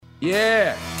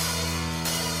Yeah.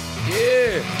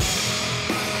 Yeah.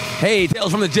 Hey,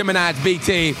 Tales from the Gemini, it's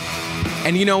BT.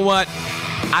 And you know what?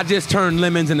 I just turned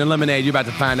lemons into lemonade. You're about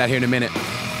to find out here in a minute.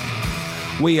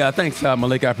 Thanks,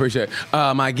 Malik. I appreciate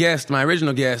it. My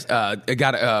original guest,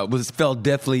 fell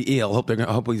deathly ill. Hope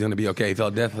he's going to be okay. He fell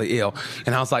deathly ill.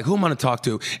 And I was like, who am I going to talk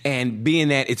to? And being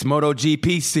that it's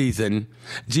MotoGP season,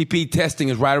 GP testing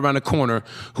is right around the corner,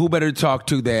 who better to talk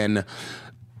to than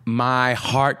my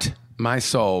heart, my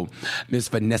soul, Miss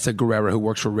Vanessa Guerrero, who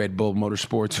works for Red Bull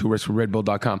Motorsports, who works for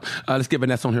RedBull.com. Let's get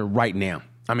Vanessa on here right now.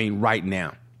 Right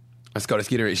now. Let's go. Let's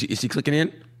get her. Is she clicking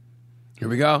in? Here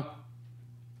we go.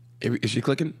 Is she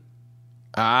clicking?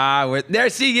 There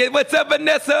she is. What's up,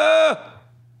 Vanessa?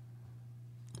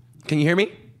 Can you hear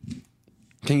me?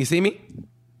 Can you see me?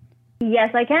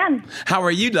 Yes, I can. How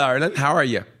are you, darling? How are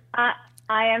you? I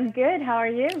am good. How are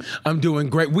you? I'm doing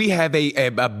great. We have a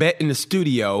bet in the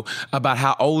studio about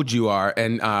how old you are,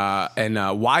 and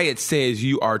Wyatt says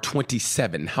you are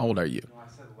 27. How old are you? No, I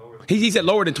said lower than He said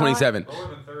lower than 27. Lower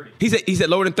than 30. He said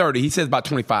lower than 30. He says about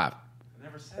 25.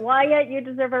 Wyatt, you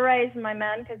deserve a raise, my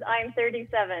man, because I'm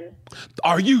 37.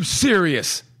 Are you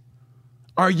serious?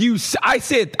 I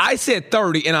said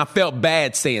 30 and I felt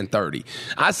bad saying 30.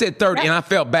 I said 30 and I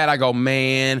felt bad. I go,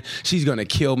 man, she's going to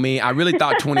kill me. I really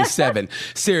thought 27.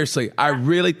 Seriously, I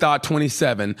really thought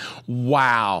 27.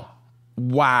 Wow.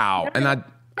 And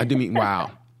I do mean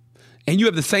wow. And you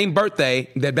have the same birthday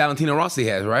that Valentino Rossi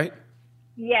has, right?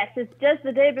 Yes, it's just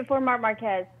the day before Marc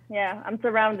Marquez. Yeah, I'm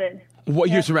surrounded. Well,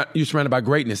 you're surrounded by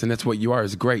greatness, and that's what you are.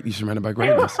 Is great. You're surrounded by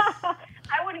greatness.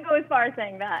 I wouldn't go as far as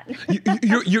saying that.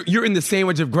 You're in the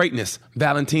sandwich of greatness.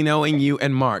 Valentino and you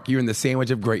and Mark. You're in the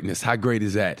sandwich of greatness. How great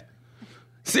is that?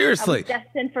 Seriously. I was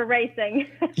destined for racing.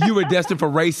 You were destined for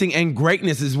racing, and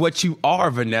greatness is what you are,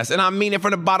 Vanessa. And I mean it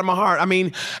from the bottom of my heart. I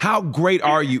mean, how great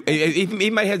are you? If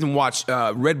anybody hasn't watched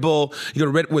Red Bull, you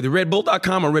go to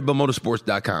RedBull.com or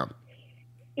RedBullMotorsports.com.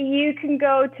 You can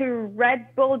go to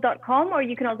redbull.com, or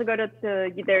you can also go to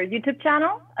their YouTube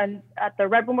channel and at the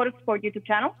Red Bull Motorsport YouTube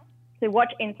channel to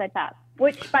watch Inside Pass,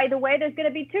 which, by the way, there's going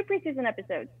to be 2 preseason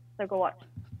episodes, so go watch.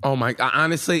 Oh my!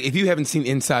 Honestly, if you haven't seen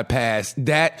Inside Pass,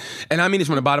 that, and I mean this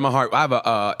from the bottom of my heart. I have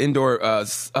a indoor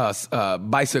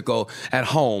bicycle at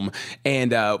home,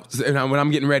 and when I'm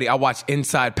getting ready, I watch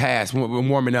Inside Pass when we're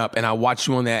warming up, and I watch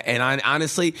you on that. And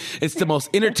honestly, it's the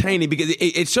most entertaining because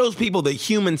it shows people the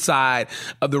human side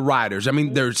of the riders. I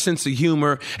mean, their sense of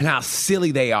humor and how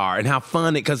silly they are and how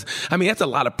fun it. Because I mean, that's a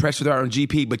lot of pressure there on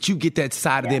GP, but you get that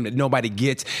side of them that nobody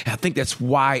gets. And I think that's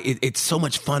why it's so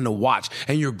much fun to watch,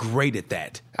 and you're great at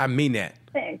that. I mean that.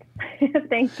 Thanks.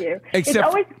 Thank you. It's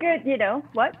always good,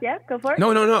 What? Yeah, go for it.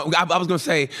 No. I was going to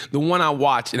say the one I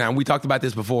watched, and we talked about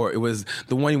this before. It was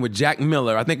the one with Jack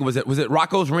Miller. I think was it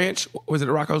Rocco's Ranch? Was it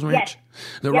Rocco's Ranch?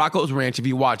 Yes. Rocco's Ranch, if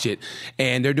you watch it,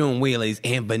 and they're doing wheelies,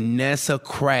 and Vanessa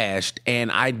crashed,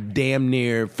 and I damn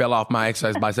near fell off my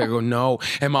exercise bicycle. I go, no.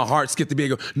 And my heart skipped a beat.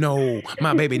 I go, no,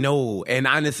 my baby, no. And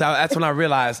that's when I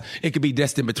realized it could be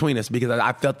destined between us, because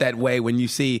I felt that way when you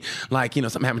see,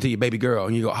 something happen to your baby girl,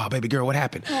 and you go, oh, baby girl, what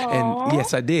happened? Aww. And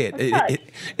yes, I did.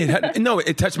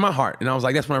 It touched my heart. And I was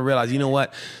like, that's when I realized, you know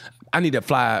what? I need to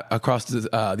fly across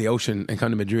the ocean and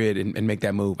come to Madrid and make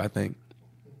that move, I think.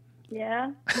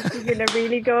 Yeah? You're going to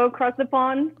really go across the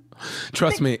pond?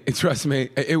 Trust me.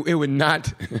 It would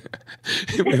not.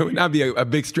 It would not be a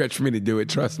big stretch for me to do it.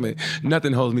 Trust me.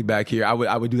 Nothing holds me back here. I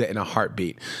would do that in a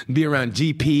heartbeat. Be around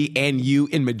GP and you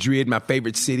in Madrid, my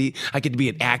favorite city. I get to be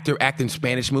an actor, act in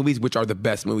Spanish movies, which are the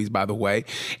best movies, by the way.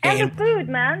 And the food,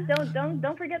 man.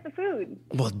 Don't forget the food.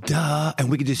 Well, duh.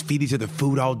 And we could just feed each other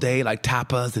food all day, like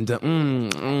tapas and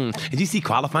Did you see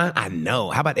qualifying? I know.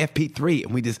 How about FP3?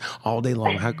 And we just all day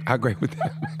long. How great would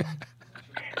that be?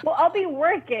 Well, I'll be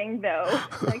working, though.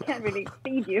 I can't really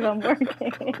feed you if I'm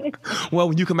working. Well,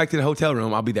 when you come back to the hotel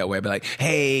room, I'll be that way. I'll be like,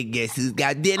 hey, guess who's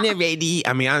got dinner ready?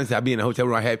 I mean, honestly, I'll be in the hotel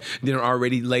room. I have dinner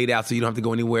already laid out, so you don't have to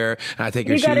go anywhere. And I take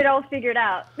your shoes. You got it all figured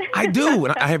out. I do.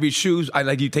 And I have your shoes. I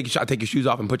take your shoes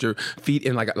off and put your feet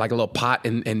in like a little pot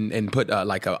and put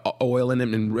like a oil in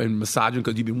them and massage them,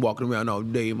 because you've been walking around all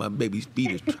day and my baby's feet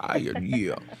is tired.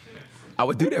 Yeah. I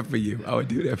would do that for you. I'll have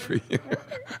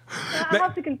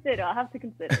to consider.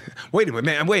 Wait a minute,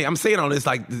 man. Wait, I'm saying all this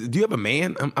like, do you have a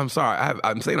man? I'm sorry.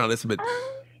 I'm saying all this, but...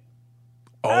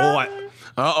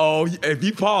 If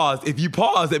you pause,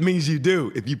 it means you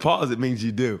do. Let's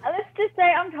just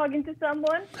say I'm talking to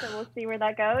someone, so we'll see where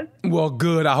that goes. Well,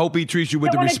 good. I hope he treats you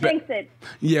with the respect.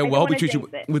 Yeah, well, I hope he treats you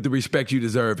with the respect you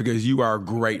deserve, because you are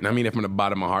great. And I mean it from the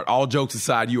bottom of my heart. All jokes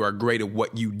aside, you are great at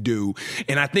what you do.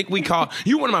 And I think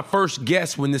you were one of my first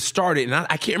guests when this started. And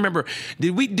I can't remember,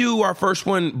 did we do our first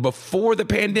one before the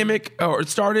pandemic or it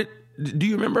started? Do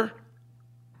you remember?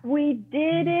 We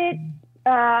did it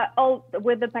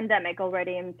with the pandemic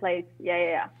already in place.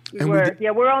 Yeah.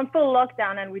 We're on full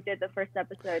lockdown, and we did the first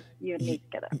episode, you and me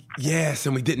together. Yes,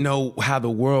 and we didn't know how the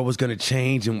world was going to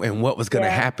change and what was going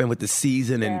to happen with the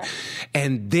season.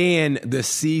 And then the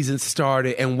season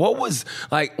started. And what was,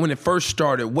 like, when it first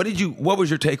started, what was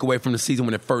your takeaway from the season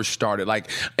when it first started? Like,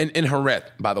 in Jerez,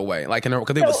 by the way. Like,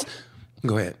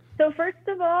 go ahead. So first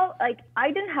of all, like,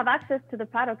 I didn't have access to the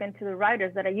paddock and to the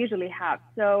riders that I usually have.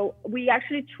 So we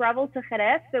actually traveled to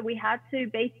Jerez, so we had to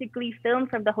basically film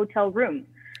from the hotel room.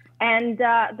 And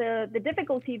the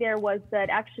difficulty there was that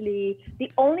actually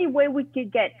the only way we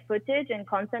could get footage and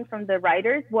content from the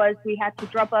riders was we had to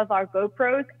drop off our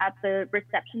GoPros at the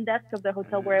reception desk of the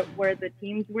hotel where the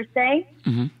teams were staying.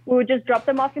 Mm-hmm. We would just drop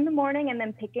them off in the morning and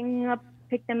then pick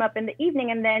them up in the evening,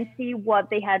 and then see what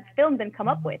they had filmed and come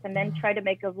up with, and then try to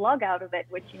make a vlog out of it,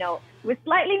 which, was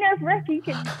slightly nerve-wracking.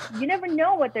 You never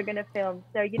know what they're going to film,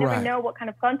 so you never know what kind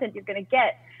of content you're going to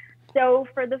get. So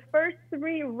for the first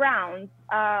 3 rounds,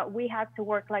 we had to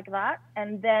work like that.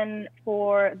 And then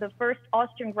for the first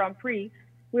Austrian Grand Prix,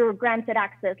 we were granted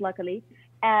access, luckily.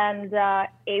 And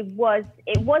it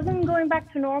wasn't going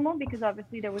back to normal, because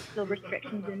obviously there was still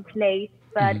restrictions in place,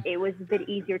 but it was a bit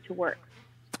easier to work.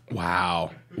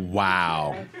 Wow.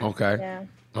 Okay. Yeah.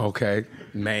 Okay.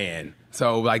 Man.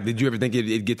 So, like, did you ever think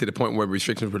it'd get to the point where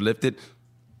restrictions were lifted?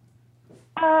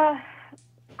 I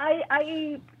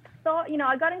thought,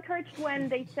 I got encouraged when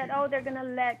they said, they're going to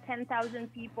let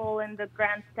 10,000 people in the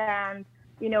grandstand,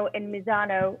 in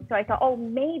Misano. So I thought,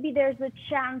 maybe there's a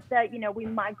chance that, we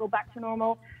might go back to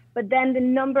normal. But then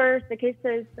the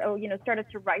cases, started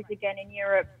to rise again in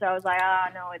Europe. So I was like,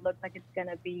 no, it looks like it's going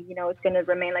to be, it's going to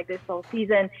remain like this whole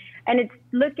season. And it's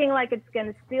looking like it's going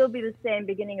to still be the same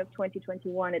beginning of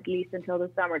 2021, at least until the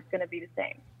summer. It's going to be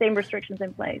the same restrictions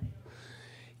in place.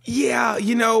 Yeah,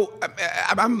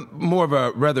 I'm more of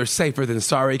a rather safer than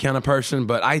sorry kind of person,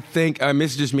 but I think,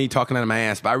 this is just me talking out of my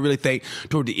ass, but I really think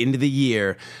toward the end of the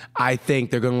year, I think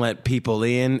they're going to let people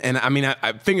in. And I mean,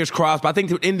 I fingers crossed, but I think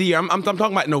toward the end of the year, I'm talking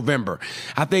about November.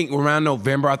 I think around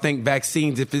November, I think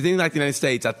vaccines, if it's anything like the United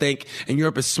States, I think, and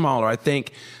Europe is smaller, I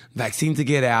think vaccines to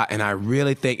get out, and I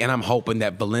really think, and I'm hoping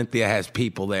that Valencia has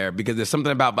people there, because there's something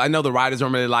about, I know the riders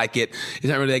don't really like it. It's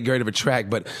not really that great of a track,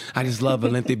 but I just love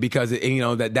Valencia because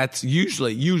that's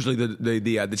usually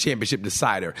the championship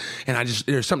decider, and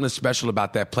there's something special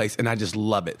about that place, and I just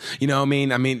love it. You know what I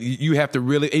mean? I mean, you have to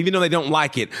really, even though they don't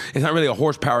like it, it's not really a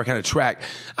horsepower kind of track.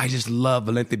 I just love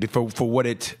Valencia for what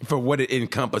it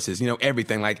encompasses.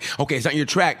 Everything. Like, okay, it's not your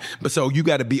track, but so you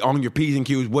got to be on your P's and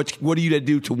Q's. What do you to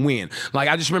do to win? Like,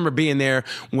 I just remember being there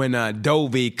when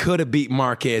Dovey could have beat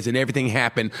Marquez and everything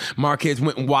happened. Marquez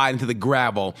went wide into the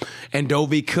gravel, and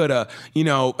Dovey could have,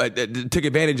 took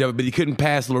advantage of it, but he couldn't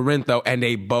pass Lorenzo, and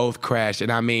they both crashed.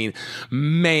 And I mean,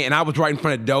 man, I was right in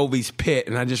front of Dovey's pit,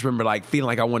 and I just remember feeling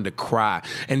like I wanted to cry.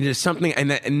 And there's something, and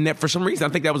that for some reason,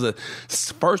 I think that was the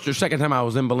first or second time I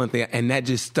was in Valencia, and that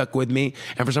just stuck with me.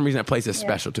 And for some reason, that place is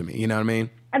special to me. You know what I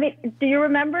mean? I mean, do you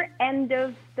remember end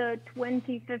of the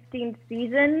 2015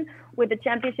 season with the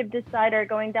championship decider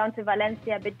going down to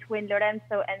Valencia between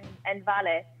Lorenzo and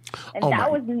Vale? And that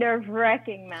was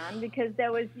nerve-wracking, man, because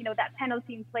there was, that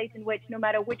penalty in place in which no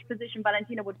matter which position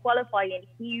Valentino would qualify in,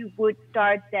 he would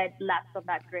start dead last on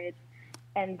that grid.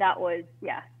 And that was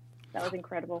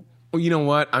incredible. Well, you know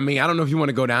what? I mean, I don't know if you want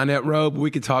to go down that road, but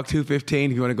we could talk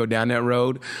 215 if you want to go down that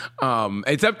road.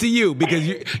 It's up to you, because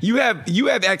you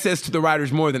have access to the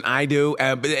riders more than I do.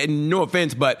 And no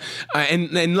offense, but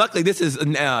and luckily this is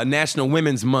National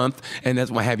Women's Month, and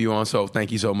that's why I have you on. So thank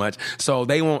you so much. So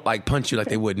they won't punch you like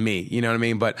they would me. You know what I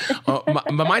mean? But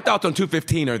my thoughts on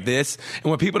 215 are this, and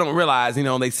what people don't realize,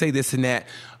 they say this and that,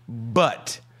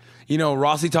 but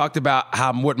Rossi talked about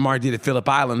what Mark did at Phillip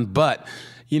Island, but.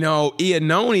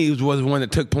 Iannone was one that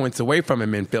took points away from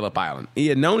him in Phillip Island.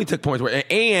 Iannone took points away.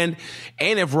 And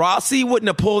if Rossi wouldn't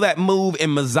have pulled that move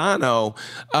in Misano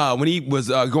when he was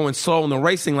going slow on the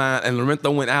racing line and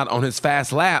Lorenzo went out on his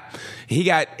fast lap, he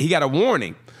got a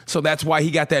warning. So that's why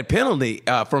he got that penalty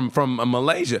from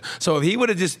Malaysia. So if he would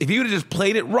have just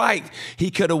played it right,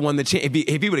 he could have won the chance.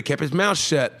 If he would have kept his mouth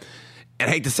shut And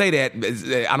I hate to say that,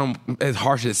 I don't, as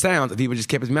harsh as it sounds, if he would just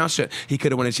kept his mouth shut, he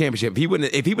could have won a championship. If he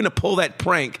wouldn't have pulled that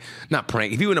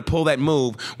if he wouldn't have pulled that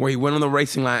move where he went on the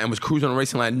racing line and was cruising on the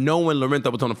racing line, knowing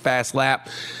Lorenzo was on a fast lap,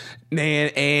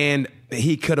 man, and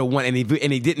he could have won, and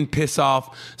he didn't piss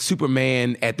off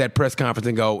Superman at that press conference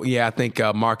and go, yeah, I think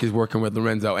Mark is working with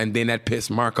Lorenzo, and then that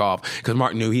pissed Mark off because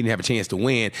Mark knew he didn't have a chance to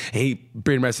win, and he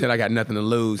pretty much said, I got nothing to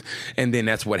lose, and then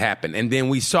that's what happened. And then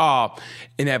we saw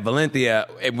in that Valencia,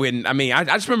 I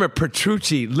just remember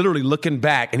Petrucci literally looking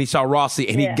back, and he saw Rossi,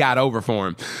 and he got over for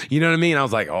him. You know what I mean? I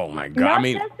was like, oh my God. Not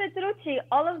just Petrucci,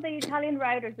 all of the Italian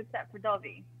riders except for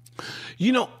Dovi.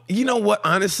 You know what,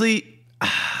 honestly,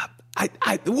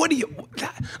 what do you,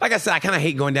 like I said, I kind of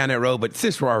hate going down that road, but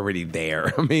since we're already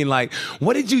there, I mean, like,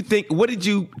 what did you think, what did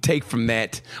you take from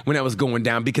that when that was going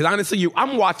down? Because honestly,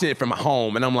 I'm watching it from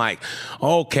home and I'm like,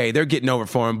 okay, they're getting over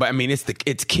for him, but I mean,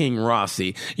 it's King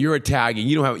Rossi. You're Italian.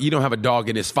 You don't have a dog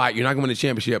in this fight. You're not going to win the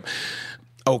championship.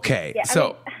 Okay. Yeah,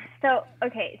 so I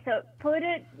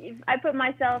put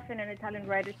myself in an Italian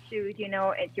rider's shoes,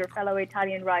 it's your fellow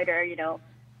Italian rider,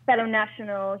 fellow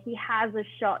national. He has a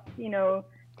shot,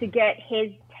 to get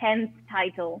his 10th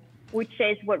title, which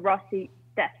is what Rossi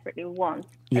desperately wants,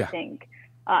 I think,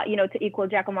 to equal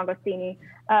Giacomo Agostini.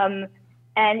 And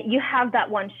you have that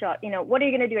one shot. What are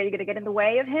you going to do? Are you going to get in the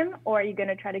way of him, or are you going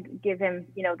to try to give him,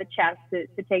 the chance to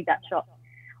take that shot?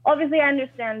 Obviously, I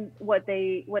understand what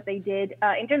they did.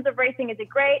 In terms of racing, is it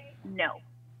great? No.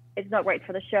 It's not great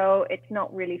for the show. It's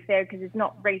not really fair because it's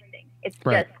not racing. It's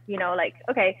just,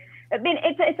 okay. I mean,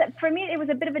 for me, it was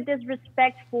a bit of a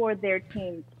disrespect for their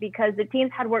teams because the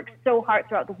teams had worked so hard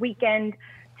throughout the weekend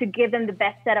to give them the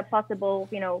best setup possible,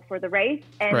 for the race.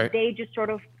 And they just sort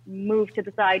of moved to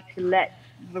the side to let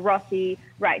Rossi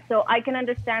ride. So I can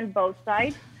understand both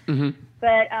sides. Mm-hmm.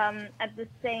 But at the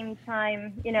same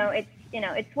time,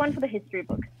 it's one for the history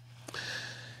books.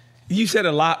 You said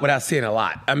a lot without saying a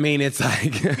lot. I mean, it's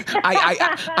like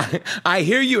I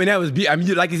hear you, and that was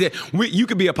like you said. You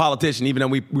could be a politician, even though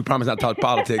we promised not to talk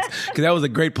politics, because that was a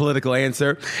great political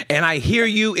answer. And I hear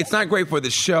you. It's not great for the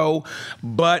show,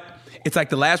 but it's like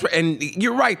the last. And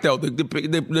you're right, though.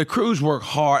 The crews work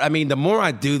hard. I mean, the more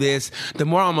I do this, the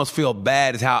more I almost feel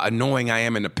bad is how annoying I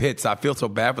am in the pits. I feel so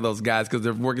bad for those guys because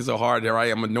they're working so hard. There I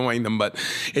am annoying them, but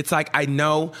it's like I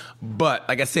know. But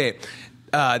like I said.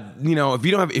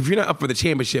 If you're not up for the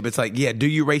championship, it's like, yeah, do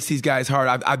you race these guys hard?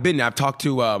 I've been there. I've talked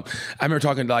to, I remember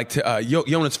talking to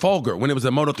Jonas Folger when it was a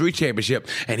Moto3 championship,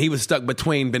 and he was stuck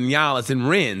between Vinales and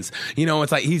Rins.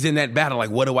 It's like he's in that battle. Like,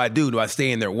 what do I do? Do I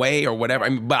stay in their way or whatever?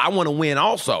 But I want to win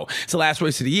also. It's the last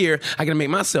race of the year. I got to make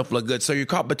myself look good. So you're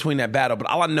caught between that battle. But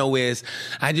all I know is,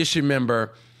 I just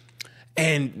remember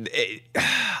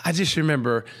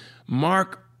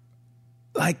Mark.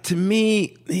 Like to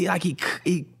me,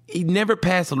 he never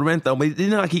passed Lorenzo, but it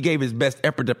didn't look like he gave his best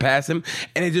effort to pass him.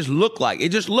 And it just looked like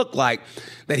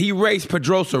that he raced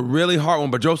Pedrosa really hard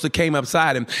when Pedrosa came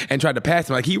upside him and tried to pass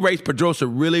him. Like he raced Pedrosa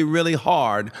really, really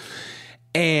hard.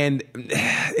 And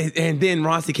then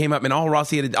Rossi came up, and all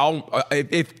Rossi had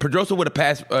if Pedrosa would have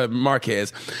passed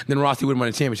Marquez, then Rossi would have won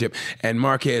the championship. And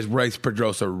Marquez raced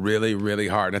Pedrosa really, really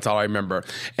hard. That's all I remember.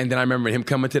 And then I remember him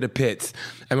coming to the pits,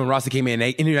 and when Rossi came in,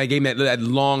 I gave him that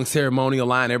long ceremonial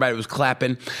line. Everybody was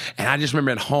clapping, and I just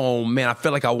remember at home, man, I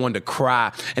felt like I wanted to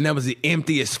cry. And that was the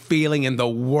emptiest feeling in the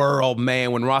world,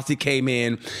 man. When Rossi came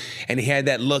in, and he had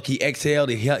that look, he exhaled,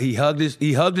 he hugged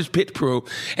his pit crew,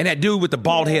 and that dude with the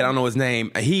bald head, I don't know his name.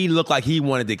 He looked like he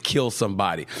wanted to kill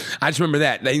somebody. I just remember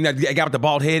that. I got with the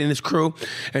bald head in his crew,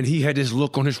 and he had this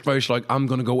look on his face like, I'm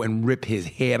going to go and rip his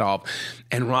head off.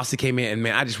 And Rossi came in, and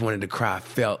man, I just wanted to cry. I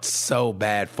felt so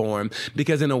bad for him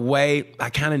because in a way, I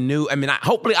kind of knew. I mean, I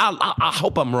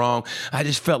hope I'm wrong. I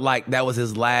just felt like that was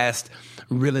his last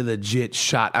really legit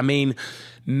shot. I mean,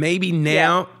 maybe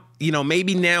now... Yeah.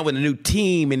 Maybe now with a new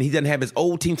team and he doesn't have his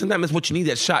old team, sometimes that's what you need,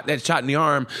 that shot in the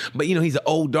arm. But, he's an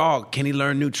old dog. Can he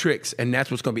learn new tricks? And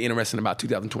that's what's going to be interesting about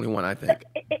 2021, I think.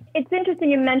 It's interesting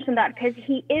you mentioned that because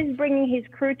he is bringing his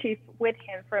crew chief with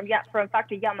him from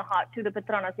factory Yamaha to the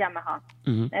Petronas Yamaha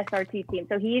SRT team.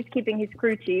 So he is keeping his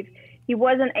crew chief. He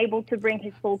wasn't able to bring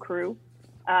his full crew.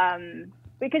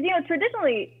 Because,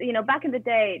 traditionally, back in the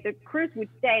day, the crews would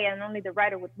stay and only the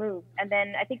rider would move. And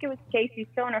then I think it was Casey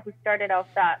Stoner who started off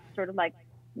that sort of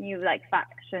new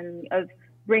faction of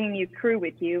bringing your crew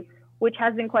with you, which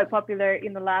has been quite popular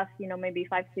in the last, maybe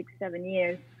 5, 6, 7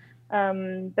 years.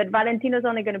 But Valentino's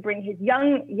only going to bring his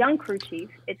young crew chief.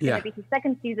 It's going to be his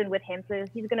second season with him. So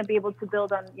he's going to be able to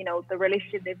build on, the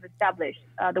relationship they've established,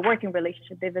 the working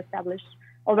relationship they've established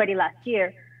already last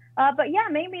year. But yeah,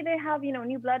 maybe they have,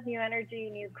 new blood, new energy,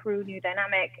 new crew, new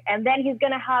dynamic. And then he's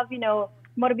going to have,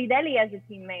 Morbidelli as a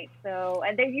teammate. So,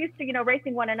 and they're used to,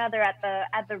 racing one another at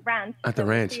the ranch. At the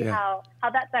ranch, see yeah. How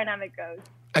that dynamic goes.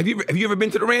 Have you ever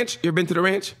been to the ranch? You ever been to the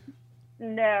ranch?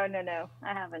 No,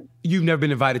 I haven't. You've never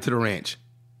been invited to the ranch?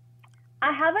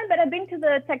 I haven't, but I've been to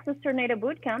the Texas Tornado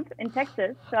Boot Camp in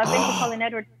Texas. So I've been to Colin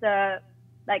Edwards'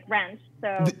 ranch.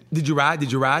 So Did you ride?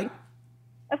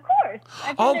 Of course,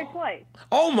 I've been there twice.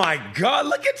 Oh my God!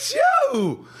 Look at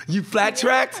you! You flat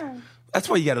tracked? That's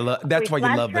why you gotta love. That's why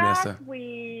you love Vanessa.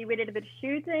 We did a bit of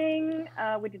shooting.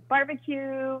 We did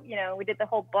barbecue. We did the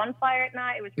whole bonfire at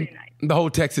night. It was really nice. The whole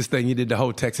Texas thing. You did the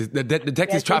whole Texas. The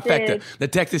Texas Yes, trifecta. The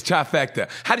Texas trifecta.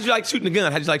 How did you like shooting a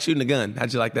gun? How did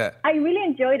you like that? I really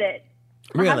enjoyed it.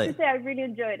 Really? I have to say I really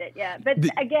enjoyed it, yeah. But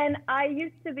again, I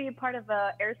used to be a part of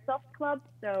a airsoft club,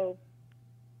 so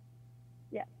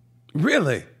yeah.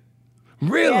 Really?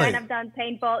 Yeah, and I've done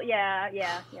paintball. Yeah.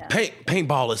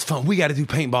 Paintball is fun. We got to do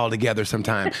paintball together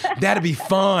sometime. That'd be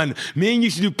fun. Me and you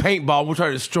should do paintball. We'll try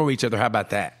to destroy each other. How about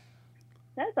that?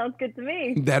 That sounds good to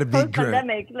me. That'd be great.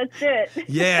 Post-pandemic, let's do it.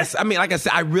 Yes, I mean, like I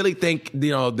said, I really think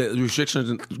the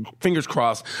restrictions, fingers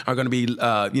crossed, are going to be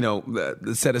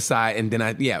set aside, and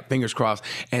then fingers crossed,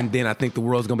 and then I think the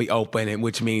world's going to be open, and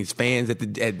which means fans at the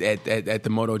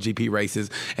MotoGP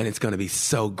races, and it's going to be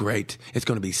so great. It's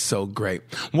going to be so great.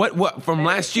 What from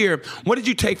last year? What did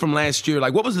you take from last year?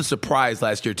 Like, what was the surprise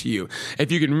last year to you?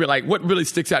 If you can, what really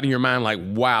sticks out in your mind? Like,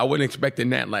 wow, I wasn't expecting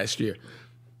that last year.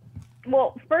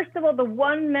 Well, first of all, the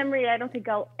one memory I don't think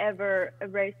I'll ever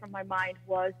erase from my mind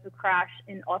was the crash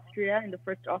in Austria, in the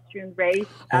first Austrian race.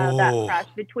 That crash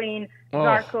between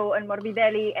Zarco and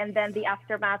Morbidelli, and then the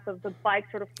aftermath of the bike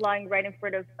sort of flying right in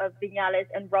front of Viñales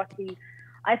and Rossi.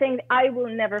 I think I will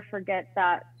never forget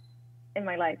that in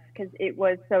my life because it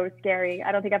was so scary.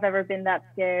 I don't think I've ever been that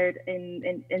scared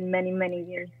in many, many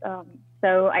years.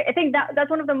 So I think that's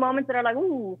one of the moments that are like,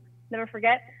 ooh, never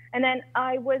forget. And then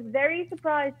I was very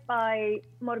surprised by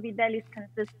Morbidelli's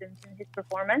consistency in his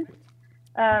performance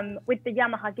with the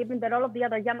Yamaha, given that all of the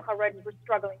other Yamaha riders were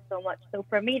struggling so much. So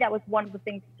for me, that was one of the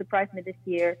things that surprised me this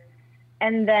year.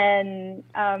 And then,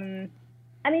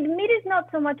 Mead is not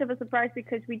so much of a surprise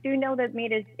because we do know that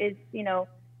Mead is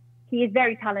he is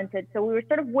very talented. So we were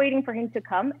sort of waiting for him to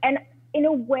come. And in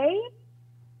a way,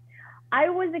 I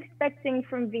was expecting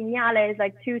from Viñales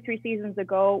 2-3 seasons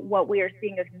ago what we are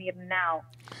seeing of Mir now,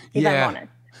 if I'm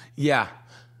honest. Yeah.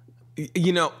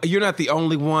 You're not the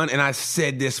only one, and I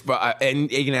said this,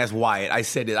 and you can ask Wyatt. I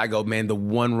said it. I go, man, the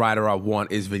one rider I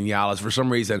want is Viñales. For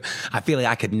some reason, I feel like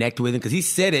I connect with him because he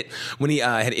said it when he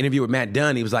had an interview with Matt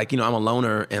Dunn. He was like, I'm a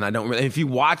loner, and I don't really. And if you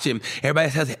watch him,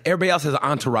 everybody else has an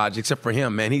entourage except for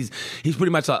him, man. He's pretty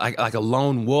much like a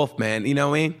lone wolf, man. You know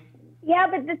what I mean? Yeah,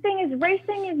 but the thing is,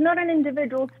 racing is not an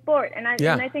individual sport, and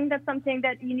I think that's something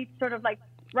that you need to sort of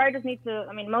riders need to.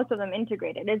 Most of them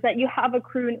integrate it. Is that you have a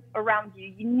crew around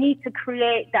you. You need to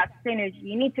create that synergy.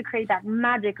 You need to create that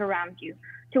magic around you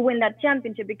to win that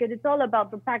championship because it's all about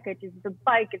the package. It's the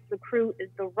bike, it's the crew,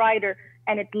 it's the rider,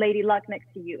 and it's Lady Luck next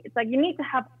to you. It's like you need to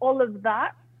have all of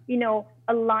that,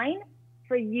 align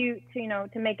for you to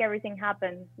make everything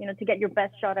happen, to get your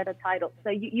best shot at a title. So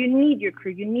you need your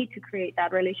crew. You need to create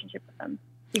that relationship with them.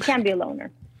 You can't be a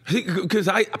loner. Because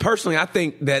I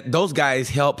think that those guys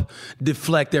help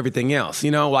deflect everything else.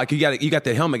 You got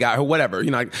the helmet guy or whatever.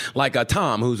 Like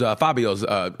Tom, who's Fabio's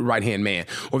right hand man,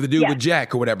 or the dude with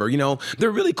Jack or whatever.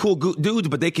 They're really cool dudes,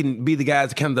 but they can be the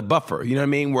guys kind of the buffer. You know what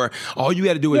I mean? Where all you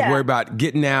got to do is worry about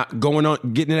getting out,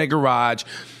 getting in that garage,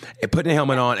 and putting a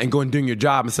helmet on, and going and doing your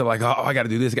job instead of like, oh, I got to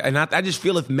do this. And I just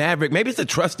feel if Maverick, maybe it's a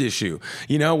trust issue.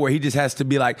 Where he just has to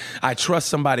be like, I trust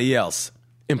somebody else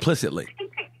implicitly.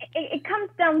 It comes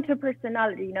down to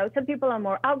personality, Some people are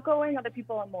more outgoing, other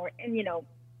people are more,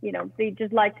 they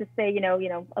just like to stay,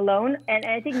 alone. And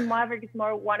I think Maverick is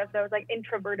more one of those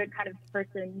introverted kind of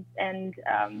persons, and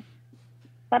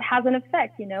that has an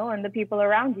effect, on the people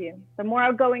around you. The more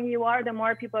outgoing you are, the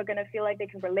more people are going to feel like they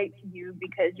can relate to you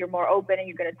because you're more open and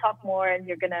you're going to talk more and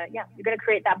you're going to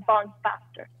create that bond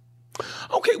faster.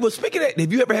 Okay, well, speaking of that,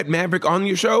 have you ever had Maverick on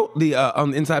your show,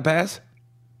 on the Inside Pass?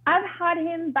 I've had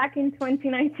him back in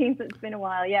 2019, so it's been a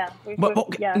while, yeah. He's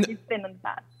been on the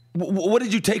past. What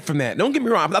did you take from that? Don't get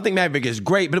me wrong, I think Maverick is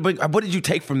great, but what did you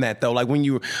take from that, though? Like, when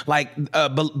you were,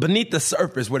 beneath the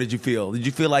surface, what did you feel? Did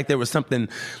you feel like there was something,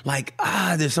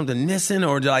 there's something missing,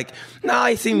 or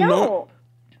he seemed normal?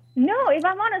 No, if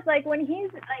I'm honest, when he's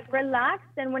relaxed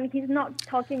and when he's not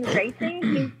talking racing,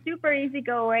 he's super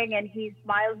easygoing and he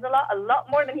smiles a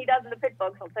lot more than he does in the pit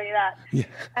box, I'll tell you that. Yeah.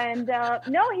 And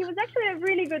he was actually a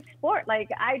really good sport.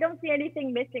 I don't see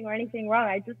anything missing or anything wrong.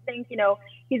 I just think,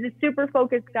 he's a super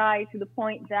focused guy to the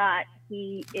point that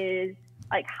he is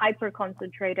like hyper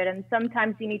concentrated. And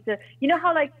sometimes you need to, you know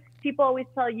how like people always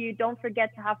tell you, don't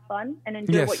forget to have fun and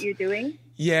enjoy what you're doing.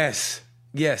 Yes.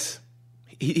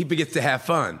 He forgets to have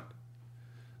fun.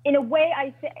 In a way,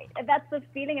 I say that's the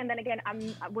feeling. And then again,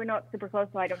 we're not super close,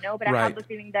 so I don't know. But I have the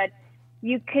feeling that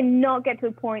you cannot get to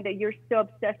a point that you're so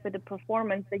obsessed with the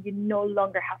performance that you no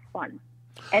longer have fun.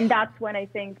 And that's when I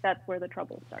think that's where the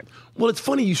trouble starts. Well, it's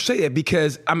funny you say that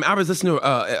because I was listening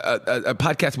to a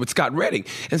podcast with Scott Redding,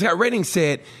 and Scott Redding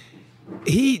said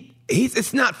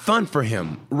it's not fun for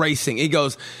him racing. He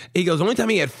goes, the only time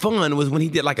he had fun was when he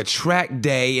did like a track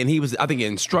day, and he was, I think, an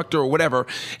instructor or whatever,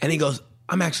 and he goes,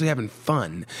 I'm actually having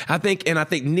fun. I think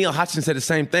Neil Hodgson said the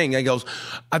same thing. He goes,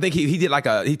 I think he did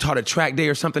he taught a track day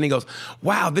or something. He goes,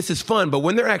 wow, this is fun. But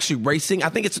when they're actually racing, I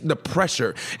think it's the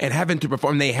pressure and having to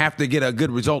perform. They have to get a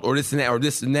good result or this and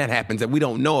that happens that we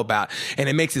don't know about. And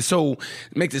it makes it so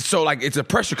like it's a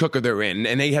pressure cooker they're in.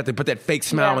 And they have to put that fake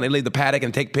smile when they leave the paddock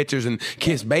and take pictures and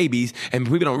kiss babies. And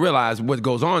people don't realize what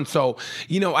goes on. So,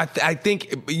 I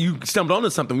think you stumbled onto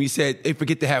something when you said they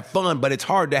forget to have fun, but it's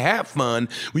hard to have fun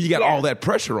when you got all that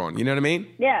pressure on, you know what I mean?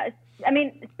 Yeah. I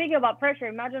mean, speaking about pressure,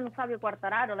 imagine Fabio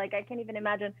Quartararo. Like, I can't even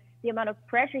imagine the amount of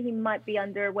pressure he might be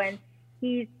under when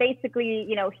he's basically,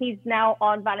 he's now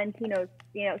on Valentino's,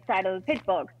 side of the pit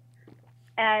box.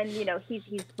 And, he's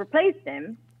replaced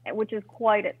him, which is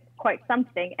quite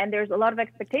something. And there's a lot of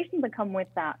expectations that come with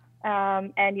that.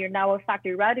 And you're now a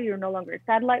factory rider. You're no longer a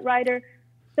satellite rider.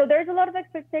 So there's a lot of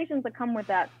expectations that come with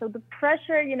that. So the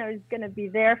pressure, is going to be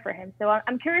there for him. So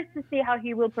I'm curious to see how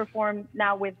he will perform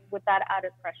now with that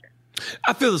added pressure.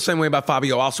 I feel the same way about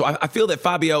Fabio also. I feel that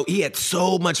Fabio, he had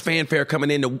so much fanfare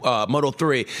coming into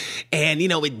Moto3, and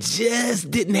it just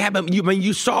didn't happen.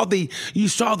 You saw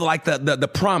the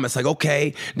promise, like,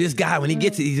 okay, this guy, when he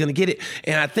gets it, he's going to get it.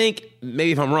 And I think,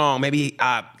 maybe if I'm wrong, maybe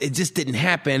it just didn't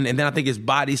happen. And then I think his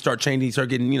body started changing. He started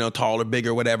getting, taller,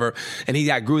 bigger, whatever. And he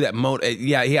grew that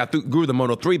grew the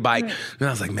Moto3 bike. And I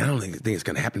was like, man, I don't think it's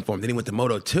going to happen for him. Then he went to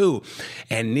Moto2,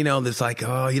 and it's like,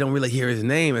 oh, you don't really hear his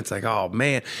name. It's like, oh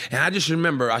man. And I just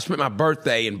remember I spent my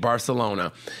birthday in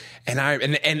Barcelona, and I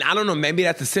don't know, maybe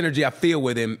that's the synergy I feel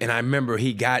with him. And I remember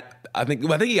I think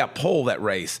he got pole that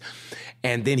race.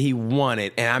 And then he won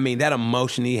it. And I mean, that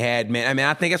emotion he had, man. I mean,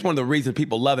 I think that's one of the reasons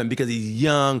people love him, because he's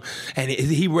young and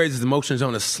he wears his emotions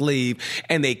on his sleeve,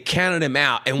 and they counted him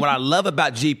out. And what I love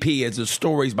about GP is the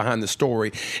stories behind the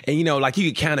story. And, like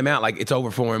you could count him out like it's over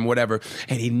for him, whatever.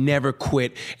 And he never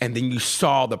quit. And then you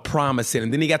saw the promise in him.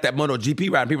 And then he got that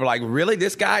MotoGP ride. And people are like, really,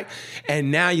 this guy?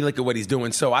 And now you look at what he's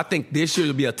doing. So I think this year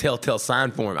will be a telltale sign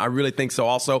for him. I really think so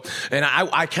also. And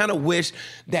I kind of wish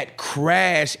that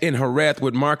crash in Jerez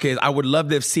with Marquez, I would love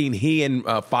to have seen he and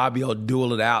Fabio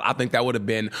duel it out. I think that would have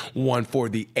been one for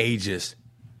the ages.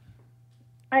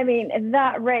 I mean,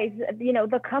 that race,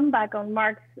 the comeback on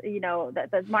Mark's,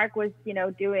 that Mark was,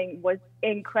 doing was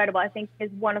incredible. I think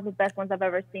is one of the best ones I've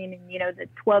ever seen in, the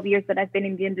 12 years that I've been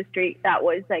in the industry. That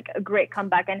was like a great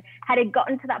comeback. And had it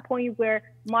gotten to that point where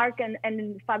Mark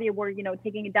and Fabio were,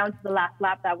 taking it down to the last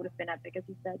lap, that would have been epic, as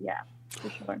you said. Yeah, for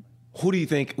sure. Who do you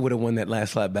think would have won that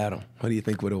last lap battle? Who do you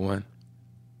think would have won?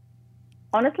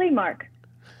 Honestly, Mark.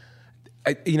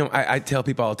 I tell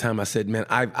people all the time, I said, man,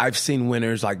 I've seen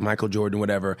winners like Michael Jordan,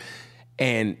 whatever,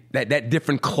 and that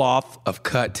different cloth of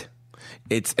cut,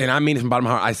 and I mean it from the bottom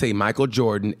of my heart, I say Michael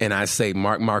Jordan and I say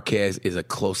Marc Marquez is a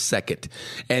close second.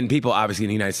 And people obviously in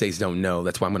the United States don't know.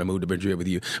 That's why I'm going to move to Madrid with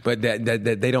you. But that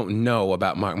they don't know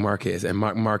about Marc Marquez. And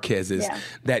Marc Marquez is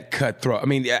that cutthroat. I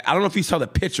mean, I don't know if you saw the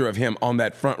picture of him on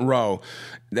that front row.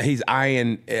 He's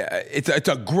eyeing, it's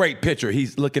a great picture.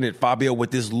 He's looking at Fabio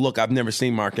with this look I've never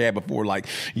seen Mark have before, like,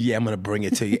 yeah, I'm going to bring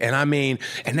it to you. And I mean,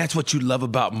 and that's what you love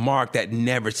about Mark, that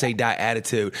never say die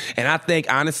attitude. And I think,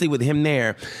 honestly, with him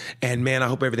there, and man, I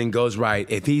hope everything goes right.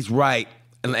 If he's right,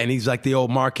 and he's like the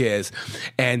old Marquez,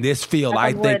 and this field,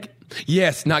 I think,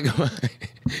 yes,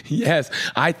 yes,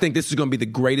 I think this is going to be the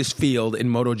greatest field in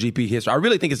MotoGP history. I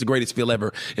really think it's the greatest field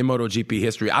ever in MotoGP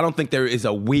history. I don't think there is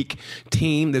a weak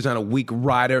team. There's not a weak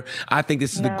rider. I think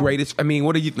this is the greatest. I mean,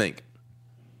 what do you think?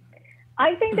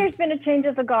 I think there's been a change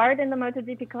of the guard in the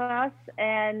MotoGP class,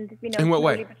 and in what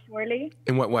way? Surely.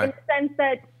 In what way? In the sense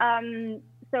that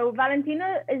so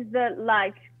Valentino is the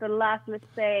last, let's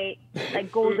say,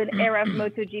 like golden era of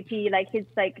MotoGP. Like he's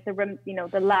like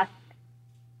the last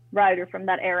rider from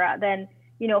that era. Then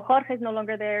Jorge's no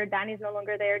longer there, Danny's no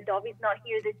longer there, Dovi's not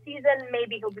here this season.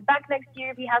 Maybe he'll be back next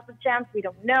year if he has a chance. We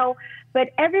don't know. But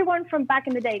everyone from back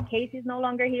in the day, Casey's no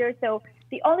longer here. So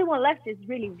the only one left is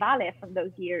really Vale from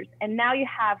those years. And now you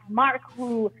have Mark,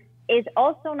 who is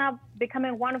also now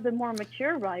becoming one of the more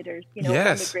mature riders, on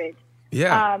the grid.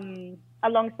 Yeah.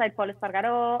 alongside Paul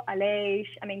Espargaró, Aleix.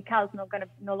 I mean, Cal's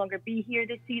no longer be here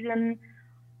this season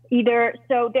either.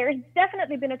 So there's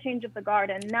definitely been a change of the guard.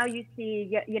 And now you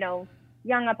see,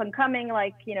 young up and coming,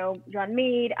 like, John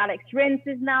Meade, Alex Rins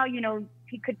is now,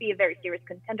 he could be a very serious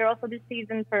contender also this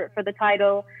season for the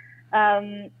title.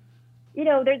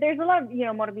 There's a lot of,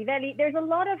 Morbidelli. There's a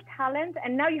lot of talent.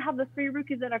 And now you have the 3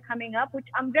 rookies that are coming up, which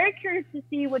I'm very curious to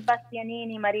see what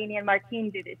Bastianini, Marini, and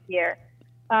Martin do this year.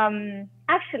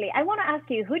 Actually, I want to ask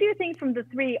you, who do you think from the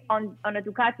 3 on a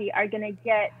Ducati are going to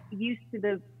get used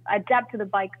to adapt to the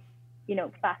bike,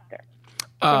 faster?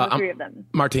 From the 3 of them.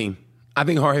 Martin. I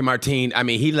think Jorge Martin, I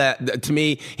mean, he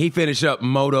finished up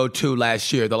Moto2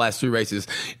 last year, the last 3 races,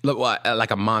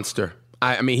 like a monster.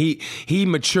 I mean, he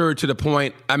matured to the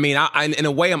point. I mean, in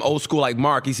a way, I'm old school like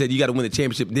Mark. He said you got to win the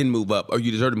championship, then move up, or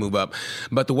you deserve to move up.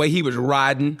 But the way he was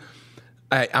riding,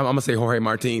 I'm going to say Jorge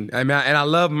Martin. I mean, and I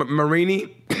love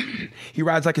Marini. He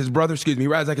rides like his brother. He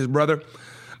rides like his brother.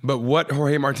 But what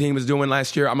Jorge Martin was doing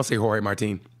last year, I'm going to say Jorge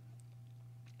Martin.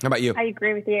 How about you? I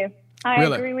agree with you. I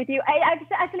agree with you.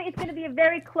 Actually, it's going to be a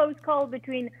very close call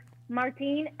between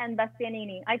Martin and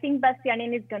Bastianini. I think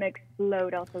Bastianini is going to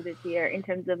explode also this year in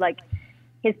terms of like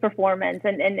his performance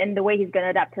and the way he's going to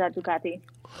adapt to that Ducati.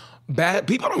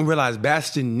 People don't realize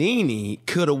Bastianini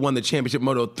could have won the championship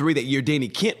Moto3 that year Danny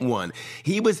Kent won.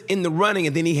 He was in the running,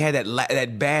 and then he had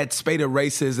that bad spate of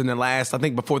races in the last, I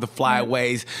think, before the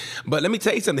flyaways. But let me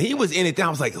tell you something. He was in it. I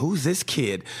was like, who's this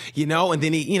kid? And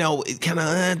then he, kind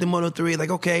of the Moto3, like,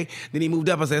 okay. Then he moved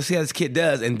up. I was like, let's see how this kid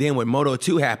does. And then when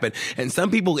Moto2 happened, and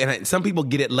some people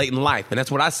get it late in life, and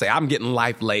that's what I say. I'm getting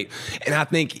life late. And I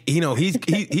think,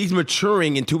 he's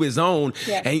maturing into his own.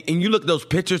 Yeah. And you look at those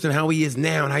pictures and how he is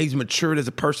now and how he's matured as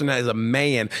a person, as a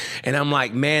man. And I'm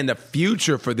like, man, the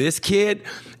future for this kid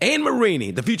and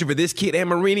Marini,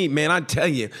 man, I tell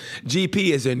you, GP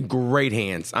is in great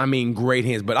hands. I mean, great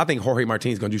hands. But I think Jorge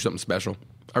Martin's going to do something special.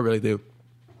 I really do.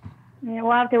 Yeah,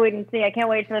 we'll have to wait and see. I can't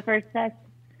wait for the first test.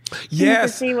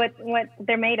 Yes. To see what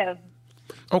they're made of.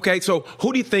 Okay, so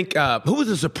who do you think, who was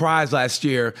a surprise last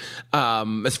year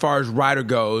as far as rider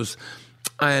goes,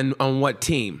 and on what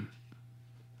team?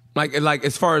 Like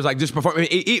as far as like just performing,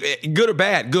 good or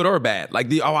bad.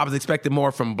 Like I was expecting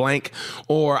more from blank,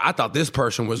 or I thought this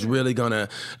person was really gonna,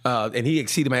 and he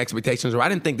exceeded my expectations, or I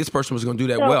didn't think this person was gonna do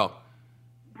that well.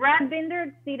 Brad Binder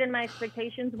exceeded my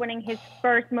expectations, winning his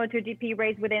first MotoGP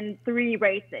race within 3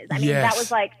 races. I mean, That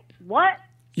was like, what?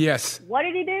 Yes. What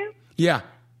did he do? Yeah.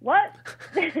 What?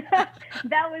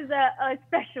 That was a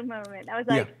special moment. I was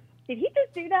like, Did he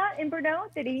just do that in Brno?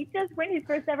 Did he just win his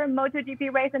first ever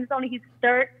MotoGP race and it's only his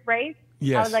 3rd race?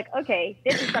 Yes. I was like, okay,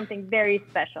 this is something very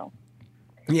special.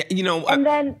 Yeah, And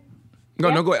then...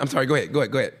 No, go ahead. I'm sorry. Go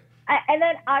ahead. And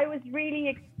then I was really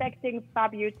expecting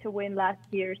Fabio to win last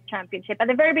year's championship. At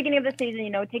the very beginning of the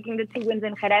season, taking the 2 wins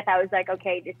in Jerez, I was like,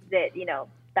 okay, this is it.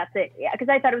 That's it. Yeah, because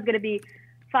I thought it was going to be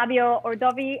Fabio or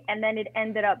Dovi, and then it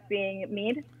ended up being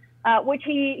Meade. Which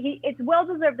it's well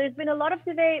deserved. There's been a lot of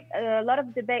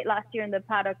debate last year in the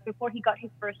paddock before he got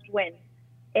his first win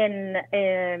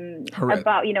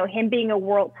about him being a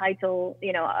world title,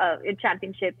 a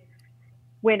championship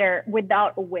winner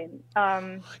without a win.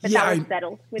 But that was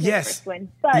settled with his first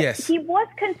win. But he was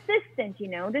consistent.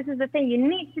 This is the thing. You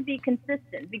need to be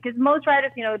consistent because most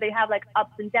riders, they have like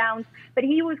ups and downs, but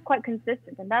he was quite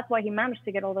consistent, and that's why he managed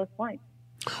to get all those points.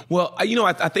 Well,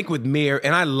 I think with Mir,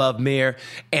 and I love Mir,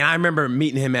 and I remember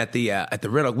meeting him at the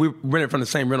rental. We rented from the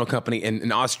same rental company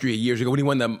in Austria years ago when he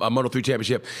won the Moto3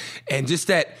 championship, and just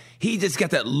that he just got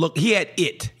that look. He had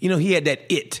it. He had that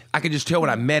it. I could just tell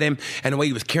when I met him and the way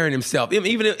he was carrying himself,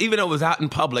 even though it was out in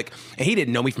public, and he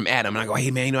didn't know me from Adam. And I go, hey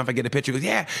man, if I get a picture, he goes,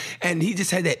 yeah, and he just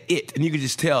had that it, and you could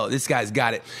just tell this guy's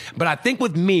got it. But I think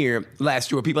with Mir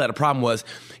last year, where people had a problem was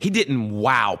he didn't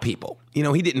wow people. He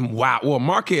didn't wow. Well,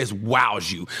 Marquez wows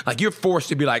you. Like, you're forced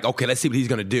to be like, okay, let's see what he's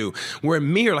going to do. Where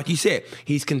Mir, like you said,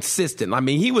 he's consistent. I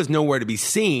mean, he was nowhere to be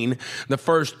seen the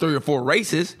first 3 or 4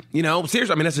 races.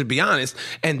 Seriously, I mean, let's just be honest.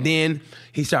 And then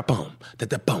he started boom,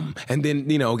 boom. And then,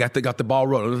 got the ball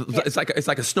rolling. It's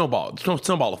like a snowball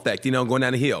effect, going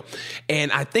down the hill.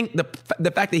 And I think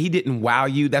the fact that he didn't wow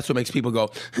you, that's what makes people go,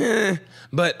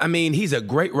 But, I mean, he's a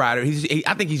great rider.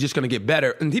 I think he's just going to get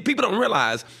better. And people don't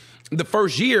realize the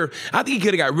first year, I think he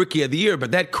could have got Rookie of the Year,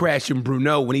 but that crash in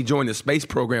Brno when he joined the space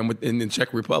program in the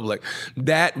Czech Republic,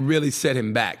 that really set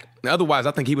him back. Otherwise,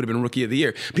 I think he would have been Rookie of the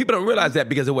Year. People don't realize that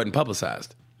because it wasn't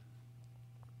publicized.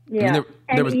 Yeah,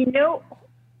 you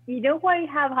know who I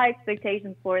have high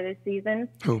expectations for this season?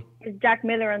 Who? Is Jack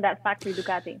Miller on that factory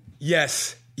Ducati.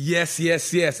 Yes. Yes,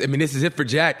 yes, yes. I mean, this is it for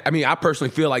Jack. I mean, I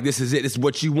personally feel like this is it. This is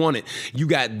what you wanted. You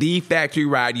got the factory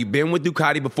ride. You've been with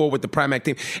Ducati before with the Pramac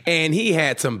team, and he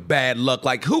had some bad luck.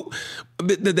 Like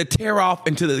the tear off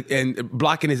and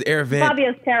blocking his air vent.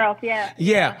 Fabio's tear off, yeah.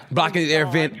 Yeah, blocking his air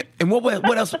vent. And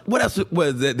what else? What else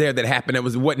was there that happened that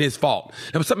wasn't his fault?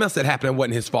 There was something else that happened that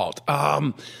wasn't his fault.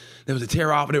 There was a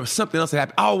tear off, and there was something else that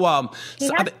happened. He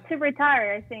had to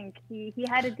retire. I think he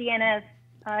had a DNS.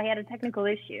 He had a technical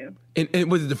issue.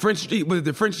 And was it the French GP?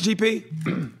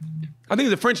 I think it was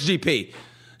the French GP.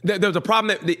 There was a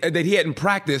problem that he hadn't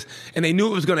practiced, and they knew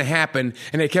it was going to happen,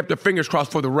 and they kept their fingers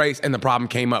crossed for the race, and the problem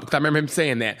came up. Because I remember him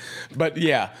saying that.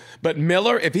 But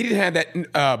Miller, if he didn't have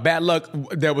that bad luck,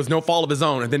 there was no fault of his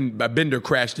own, and then Binder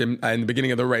crashed him in the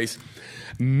beginning of the race.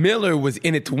 Miller was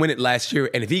in it to win it last year,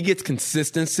 and if he gets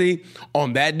consistency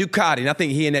on that Ducati, and I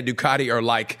think he and that Ducati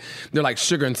they're like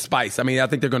sugar and spice. I mean, I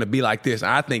think they're going to be like this.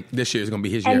 I think this year is going to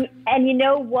be his year. And you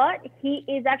know what? He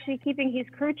is actually keeping his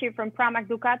crew chief from Pramac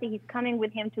Ducati. He's coming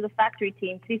with him to the factory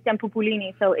team, Christian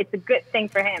Pupolini. So it's a good thing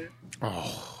for him.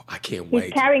 Oh, I can't wait.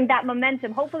 He's carrying that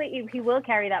momentum. Hopefully, he will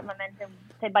carry that momentum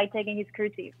by taking his crew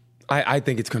chief. I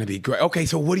think it's going to be great. Okay,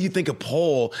 so what do you think of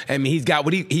Pole? I mean, he's got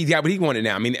what he wanted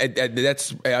now. I mean,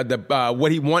 that's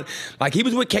what he want. Like he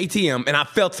was with KTM, and I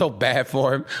felt so bad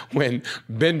for him when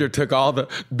Binder took all the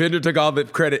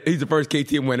credit. He's the first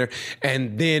KTM winner,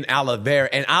 and then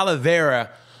Oliveira,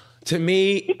 to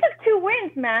me, he took 2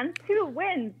 wins, man. 2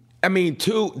 wins. I mean,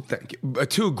 two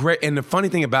great. And the funny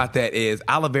thing about that is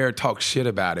Oliveira talks shit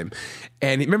about him.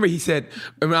 And remember he said,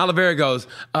 when Oliveira goes,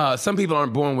 some people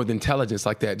aren't born with intelligence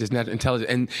like that, just natural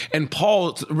intelligence. And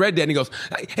Paul read that and he goes,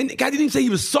 and the guy didn't even say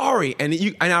he was sorry. And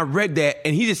I read that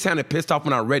and he just sounded pissed off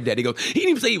when I read that. He goes, he didn't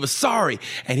even say he was sorry.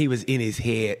 And he was in his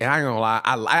head. And I ain't gonna lie,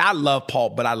 I love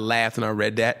Paul, but I laughed when I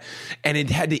read that. And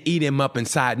it had to eat him up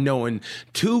inside knowing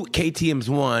 2 KTMs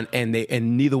won and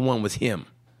neither one was him.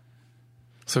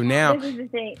 So now this is the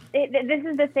thing. This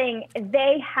is the thing.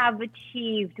 They have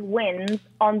achieved wins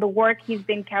on the work he's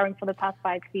been carrying for the past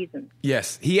 5 seasons.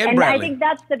 Yes, he and Bradley. I think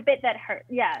that's the bit that hurt.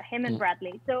 Yeah, him and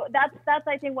Bradley. So that's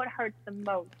I think what hurts the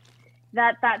most.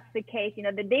 That's the case. You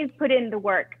know, that they've put in the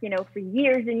work. You know, for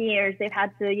years and years, they've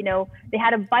had to. You know, they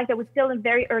had a bike that was still in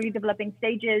very early developing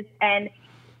stages, and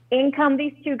in come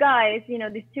these 2 guys. You know,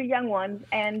 these 2 young ones,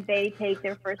 and they take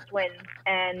their first win,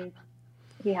 and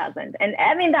he hasn't. And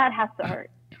I mean, that has to hurt.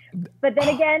 But then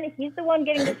again, he's the one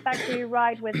getting this factory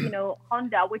ride with, you know,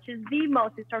 Honda, which is the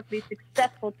most historically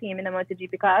successful team in the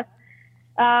MotoGP class,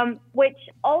 which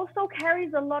also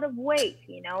carries a lot of weight.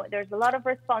 You know, there's a lot of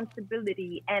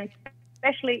responsibility. And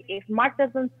especially if Mark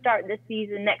doesn't start the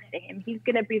season next to him, he's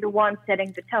going to be the one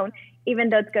setting the tone, even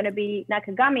though it's going to be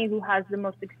Nakagami who has the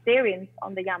most experience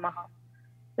on the Yamaha.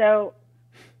 So,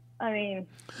 I mean,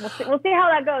 we'll see how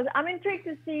that goes. I'm intrigued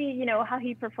to see, you know, how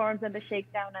he performs in the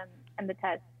shakedown and the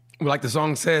test. Like the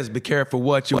song says, be careful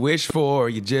what you wish for,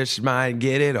 you just might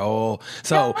get it all.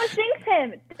 So don't jinx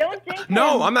him. Don't jinx him.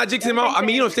 No, I'm not jinxing him all. I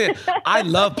mean, you know what I'm saying? I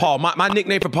love Paul. My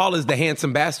nickname for Paul is the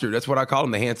handsome bastard. That's what I call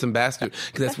him, the handsome bastard,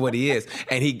 because that's what he is.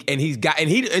 And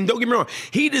don't get me wrong,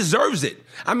 he deserves it.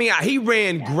 I mean, he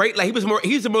ran great. Like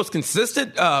he's the most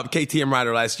consistent KTM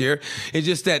rider last year. It's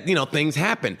just that, you know, things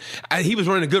happen. He was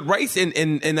running a good race in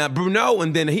Brno,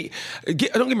 and then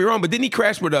don't get me wrong, but didn't he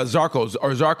crash with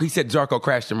Zarco? He said Zarco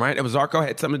crashed him, right? It was Zarco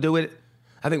had something to do with it.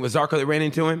 I think it was Zarco that ran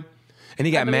into him. And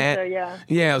he got mad. So,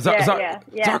 yeah.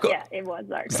 Zarco, it was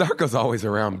Zarco. Zarco's always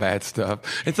around bad stuff.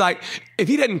 It's like, if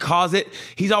he doesn't cause it,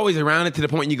 he's always around it to the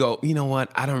point you go, you know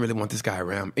what? I don't really want this guy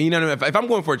around. And you know what I mean? If I'm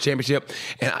going for a championship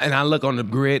and I look on the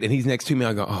grid and he's next to me,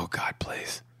 I go, oh, God,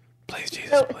 please. Please, Jesus,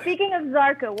 So, please. Speaking of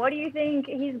Zarco, what do you think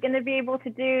he's going to be able to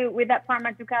do with that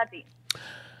Pramac Ducati?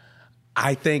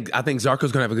 I think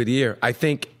Zarco's going to have a good year. I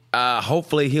think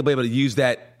hopefully he'll be able to use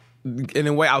that. In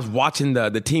a way, I was watching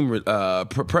the team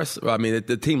press. I mean,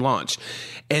 the team launch,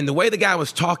 and the way the guy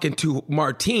was talking to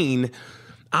Martin.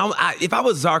 If I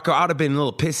was Zarco, I'd have been a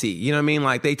little pissy. You know what I mean?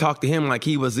 Like they talked to him like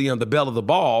he was, you know, the belle of the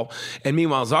ball, and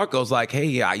meanwhile Zarco's like, hey,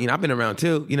 you know, I've been around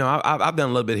too. You know, I've done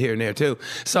a little bit here and there too.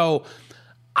 So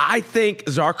I think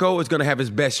Zarco is going to have his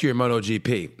best year in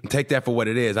MotoGP. Take that for what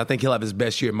it is. I think he'll have his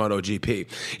best year in MotoGP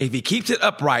if he keeps it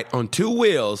upright on 2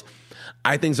 wheels.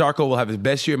 I think Zarco will have his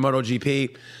best year in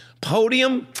MotoGP.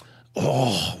 Podium,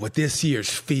 with this year's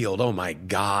field, oh my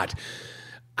God.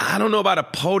 I don't know about a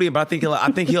podium, but I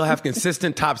think he'll have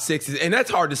consistent top 6s. And that's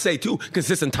hard to say too,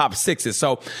 consistent top 6s.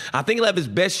 So I think he'll have his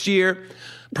best year.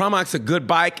 Pramac a good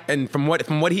bike, and from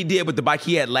what he did with the bike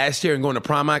he had last year and going to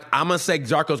Pramac, I'm gonna say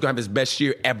Zarco's gonna have his best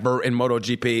year ever in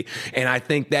MotoGP, and I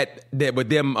think that with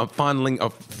them fondling Martin,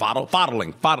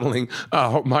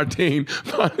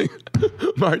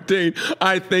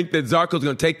 I think that Zarco's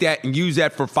gonna take that and use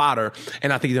that for fodder,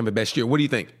 and I think he's gonna have the best year. What do you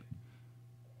think?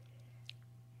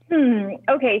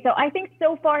 Okay, so I think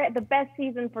so far the best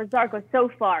season for Zarco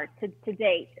so far to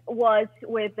date was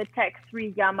with the Tech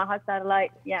 3 Yamaha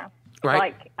Satellite. Yeah,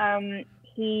 right. Like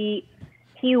he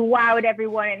wowed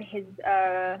everyone in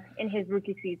his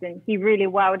rookie season. He really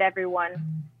wowed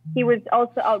everyone. He was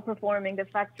also outperforming the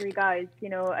factory guys,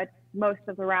 at most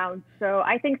of the rounds. So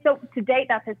I think so to date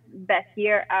that's his best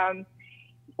year.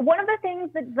 One of the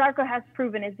things that Zarco has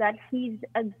proven is that he's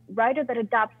a rider that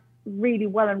adapts really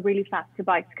well and really fast to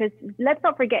bikes, because let's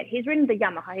not forget he's ridden the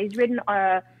Yamaha, he's ridden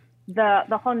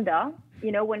the Honda,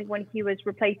 when he was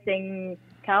replacing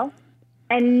Cal,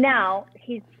 and now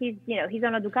he's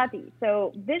on a Ducati.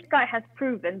 So this guy has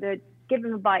proven that give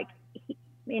him a bike,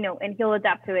 and he'll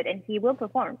adapt to it and he will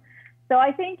perform. So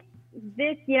I think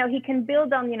this, he can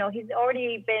build on, he's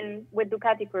already been with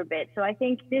Ducati for a bit, so I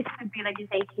think this could be, like you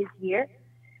say, his year.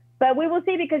 But we will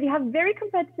see, because you have very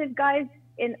competitive guys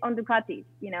on Ducatis.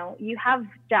 You have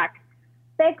Jack.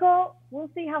 Pecco, we'll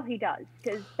see how he does,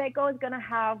 because Pecco is going to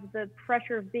have the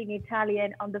pressure of being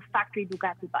Italian on the factory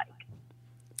Ducati bike.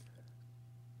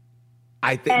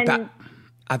 I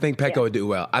think Pecco would do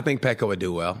well.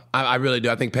 I really do.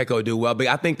 I think Pecco would do well. But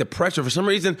I think the pressure, for some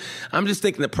reason, I'm just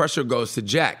thinking the pressure goes to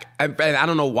Jack. And I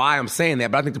don't know why I'm saying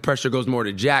that, but I think the pressure goes more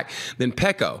to Jack than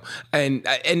Pecco. And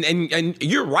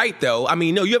you're right, though. I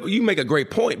mean, no, you make a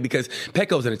great point, because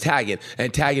Pecco's an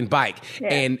Italian bike.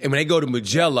 Yeah. And when they go to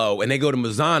Mugello and they go to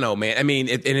Misano, man, I mean,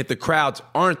 if the crowds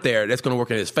aren't there, that's going to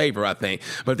work in his favor, I think.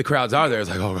 But if the crowds are there, it's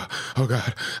like, oh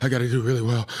God, I got to do really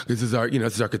well. This is our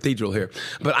cathedral here.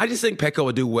 But I just think Pecco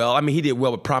would do well. I mean, he did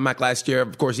well with Pramac last year.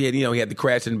 Of course, he had the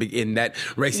crash in that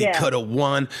race. He could have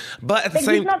won, but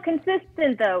he's not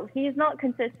consistent, though. He's not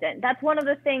consistent. That's one of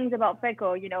the things about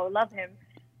Pecco. Love him,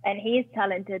 and he is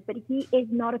talented, but he is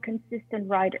not a consistent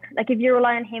rider. Like, if you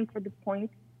rely on him for the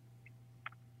points.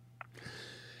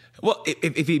 Well,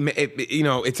 if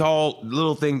it's all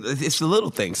little things. It's the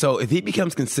little things. So if he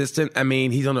becomes consistent, I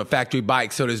mean, he's on a factory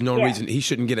bike, so there's no reason he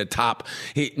shouldn't get a top.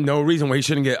 No reason why he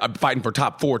shouldn't get fighting for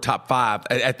top 4, top 5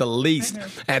 at the least.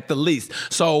 Mm-hmm. At the least.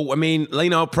 So I mean,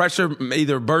 pressure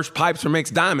either bursts pipes or makes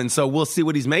diamonds. So we'll see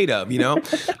what he's made of.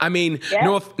 I mean,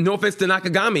 no offense to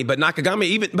Nakagami,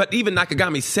 but even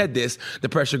Nakagami said this. The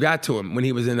pressure got to him when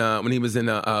he was in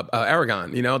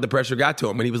Aragon. The pressure got to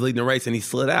him when he was leading the race and he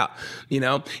slid out.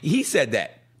 He said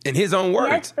that in his own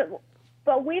words. Yes,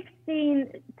 but we've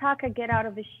seen Taka get out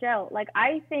of his shell. Like,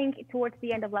 I think towards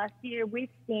the end of last year, we've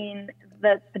seen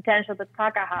the potential that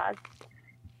Taka has.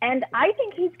 And I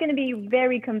think he's going to be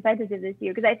very competitive this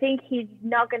year, because I think he's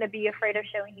not going to be afraid of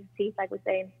showing his teeth, like we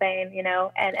say in Spain,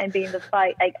 and being the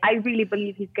fight. Like, I really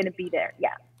believe he's going to be there.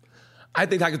 Yeah. I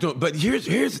think Taka's doing, but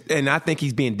here's, and I think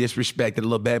he's being disrespected a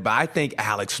little bit, but I think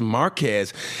Alex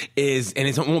Marquez is, and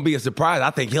it won't be a surprise, I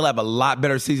think he'll have a lot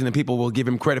better season than people will give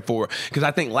him credit for. Because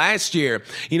I think last year,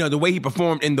 the way he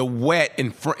performed in the wet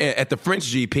at the French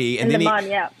GP, and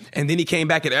then he came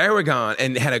back at Aragon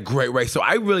and had a great race. So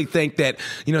I really think that,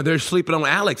 they're sleeping on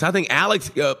Alex. I think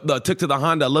Alex took to the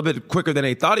Honda a little bit quicker than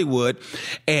they thought he would,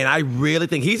 and I really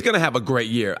think he's going to have a great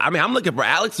year. I mean, I'm looking for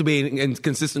Alex to be in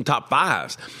consistent top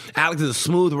 5s. Alex is a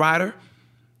smooth rider.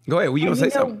 Go ahead. Were you going to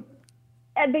say something?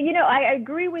 I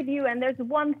agree with you. And there's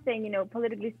one thing,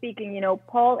 politically speaking,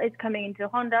 Paul is coming into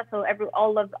Honda, so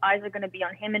all of the eyes are going to be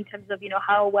on him in terms of,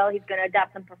 how well he's going to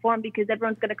adapt and perform, because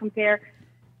everyone's going to compare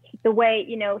the way,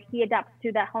 he adapts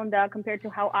to that Honda compared to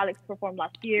how Alex performed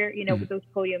last year, with those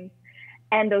podiums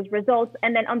and those results.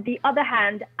 And then on the other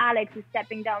hand, Alex is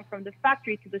stepping down from the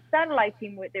factory to the satellite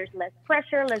team, where there's less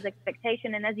pressure, less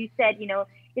expectation. And as you said,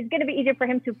 it's going to be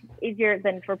easier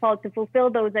than for Paul to fulfill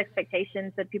those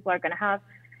expectations that people are going to have.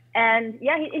 And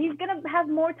he's going to have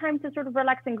more time to sort of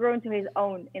relax and grow into his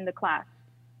own in the class.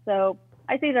 So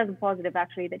I see it as a positive,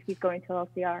 actually, that he's going to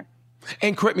LCR.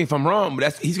 And correct me if I'm wrong,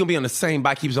 but he's going to be on the same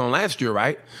bike he was on last year,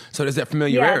 right? So there's that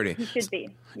familiarity. Yeah, he should be.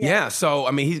 Yeah, so,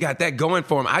 I mean, he's got that going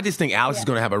for him. I just think Alex is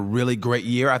going to have a really great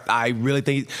year. I really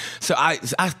think so.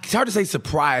 It's hard to say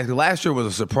surprise. Last year was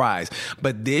a surprise.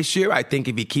 But this year, I think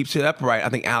if he keeps it upright, I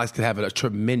think Alex could have a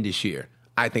tremendous year.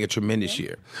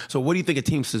 Year. So what do you think of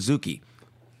Team Suzuki?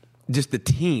 Just the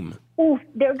team. Ooh,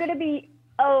 they're going to be...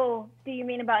 Oh, do you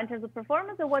mean about in terms of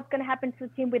performance, or what's going to happen to the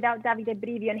team without Davide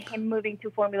Brivio and him moving to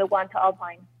Formula One to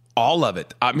Alpine? All of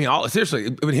it. I mean,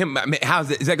 seriously, with him,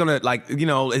 is that going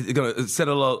to, is it going to set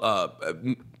a little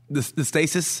the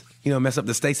stasis, mess up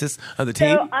the stasis of the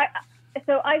team?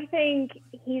 So I think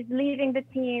he's leaving the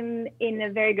team in a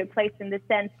very good place in the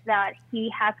sense that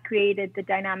he has created the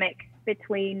dynamic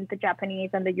between the Japanese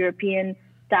and the European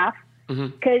staff.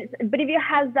 But if you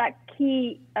has that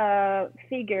key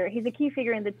figure, he's a key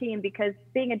figure in the team because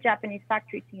being a Japanese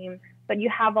factory team, but you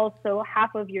have also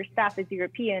half of your staff is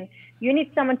European, you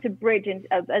need someone to bridge and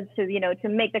to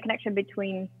make the connection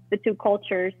between the two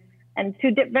cultures and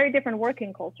two very different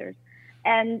working cultures.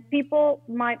 And people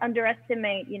might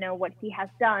underestimate, what he has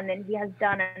done, and he has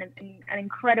done an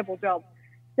incredible job.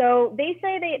 So they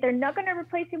say they're not going to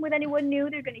replace him with anyone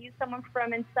new. They're going to use someone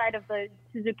from inside of the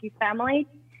Suzuki family.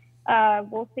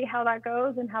 We'll see how that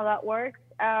goes and how that works.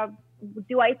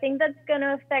 Do I think that's going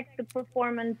to affect the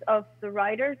performance of the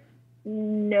riders?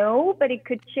 No, but it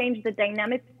could change the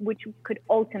dynamic, which could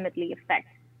ultimately affect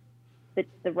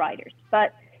the riders.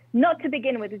 But not to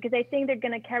begin with, because I think they're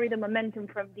going to carry the momentum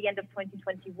from the end of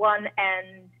 2021.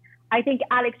 And I think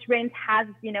Alex Rins has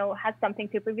something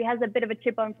to prove. He has a bit of a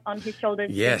chip on his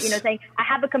shoulders. Yes. Saying, I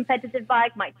have a competitive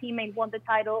bike. My teammate won the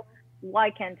title. Why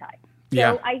can't I?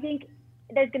 Yeah. So I think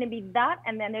there's going to be that.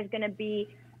 And then there's going to be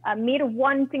Mir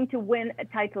wanting to win a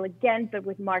title again, but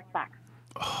with Mark back.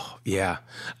 Oh, yeah.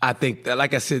 I think that,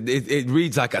 like I said, it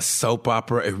reads like a soap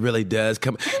opera. It really does.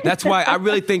 That's why I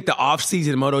really think the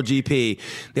off-season MotoGP,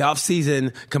 the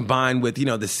off-season combined with,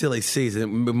 the silly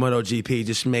season MotoGP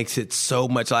just makes it so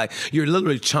much like you're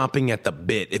literally chomping at the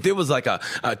bit. If it was like a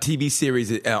TV series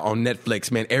on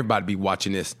Netflix, man, everybody'd be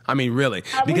watching this. I mean, really.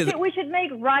 Because we should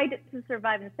make Ride to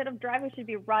Survive. Instead of Drive, it should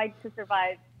be Ride to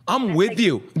Survive. I'm with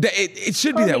you. It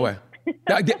should be that way.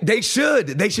 They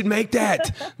should make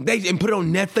that. And put it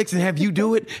on Netflix and have you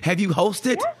do it. Have you host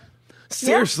it? Yeah.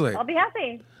 Seriously, yeah, I'll be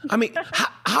happy. I mean,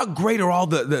 how great are all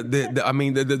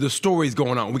the stories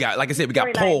going on? We got, like I said, we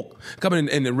got Polk coming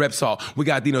in the Repsol. We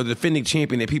got the defending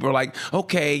champion, and people are like,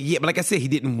 okay, yeah, but like I said, he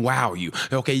didn't wow you.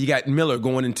 Okay, you got Miller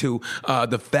going into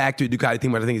the factory Ducati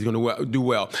team, but I think he's going to do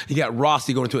well. You got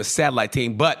Rossi going into a satellite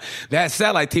team, but that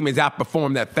satellite team has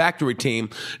outperformed that factory team,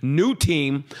 new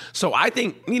team. So I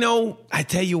think I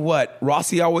tell you what,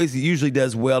 Rossi usually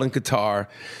does well in Qatar.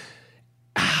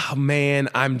 Oh, man,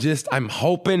 I'm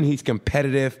hoping he's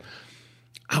competitive.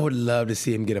 I would love to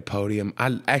see him get a podium.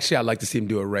 I'd like to see him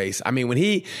do a race. I mean, when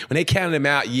they counted him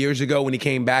out years ago when he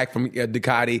came back from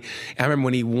Ducati, I remember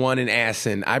when he won in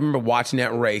Assen. I remember watching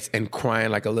that race and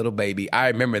crying like a little baby. I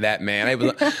remember that,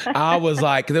 man. I was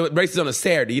like, because the race is on a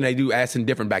Saturday. They do Assen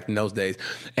different back in those days.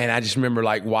 And I just remember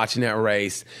like watching that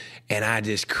race. And I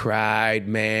just cried,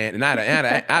 man. And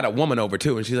I had a woman over,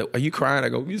 too. And she's like, are you crying? I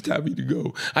go, it's time for you to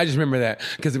go. I just remember that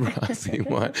because Rossi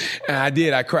won. And I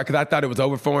did. I cried because I thought it was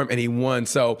over for him, and he won.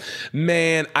 So,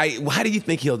 man, how do you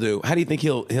think he'll do? How do you think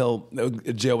he'll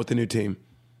gel with the new team?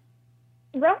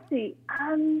 Rossi,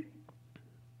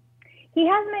 he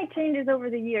has made changes over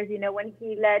the years. When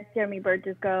he let Jeremy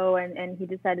Burgess go and he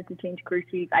decided to change crew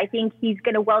chief, I think he's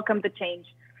going to welcome the change.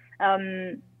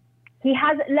 He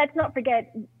has, let's not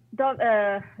forget,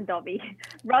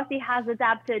 Rossi has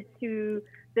adapted to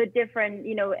the different,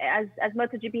 as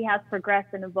MotoGP has progressed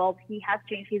and evolved, he has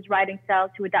changed his riding style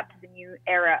to adapt to the new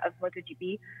era of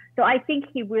MotoGP. So I think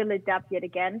he will adapt yet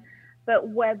again. But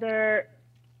whether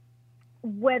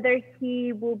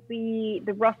he will be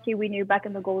the Rossi we knew back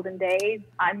in the golden days,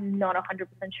 I'm not 100%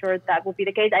 sure that will be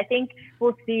the case. I think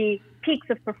we'll see peaks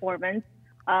of performance,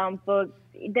 but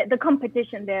the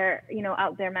competition there,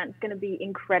 out there, man, it's going to be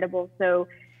incredible. So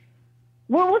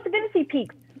we're also going to see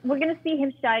peaks. We're going to see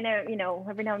him shine, every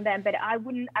now and then. But I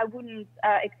wouldn't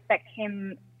expect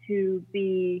him to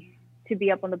be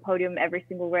up on the podium every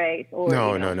single race. Or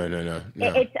No.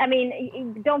 It's. I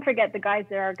mean, don't forget the guys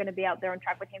that are going to be out there on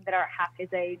track with him that are half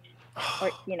his age.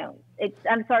 Or it's.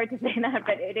 I'm sorry to say that,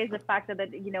 but it is a factor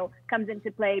that comes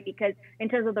into play because in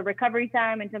terms of the recovery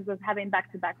time, in terms of having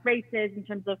back-to-back races, in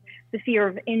terms of the fear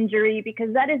of injury,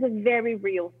 because that is a very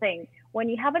real thing. When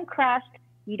you haven't crashed,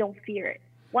 you don't fear it.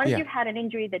 Once you've had an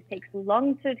injury that takes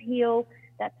long to heal,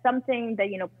 that's something that,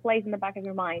 plays in the back of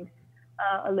your mind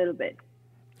a little bit.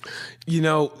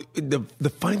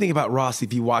 The funny thing about Rossi,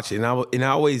 if you watch it, and I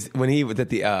always, when he was at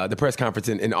the press conference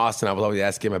in Austin, I was always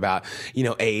asking him about,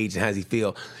 age and how does he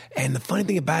feel. And the funny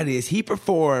thing about it is he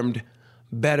performed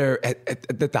better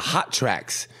at the hot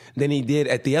tracks than he did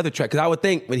at the other track. Because I would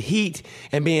think with heat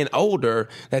and being older,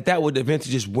 that would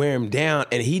eventually just wear him down.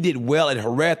 And he did well at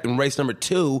Jerez in race number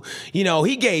 2. You know,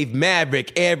 he gave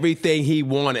Maverick everything he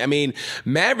wanted. I mean,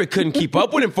 Maverick couldn't keep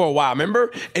up with him for a while,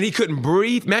 remember? And he couldn't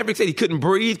breathe. Maverick said he couldn't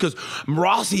breathe because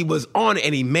Rossi was on it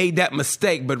and he made that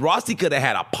mistake. But Rossi could have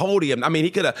had a podium. I mean,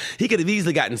 he could have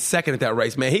easily gotten second at that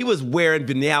race, man. He was wearing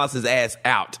Vinales' ass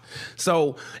out.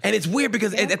 So, and it's weird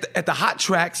because at the hot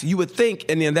tracks, you would think,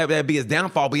 and then that'd be his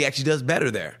downfall, but he actually does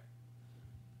better there.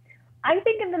 I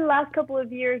think in the last couple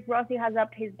of years, Rossi has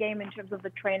upped his game in terms of the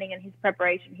training and his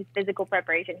preparation, his physical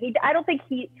preparation. I don't think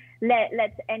he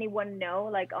lets anyone know,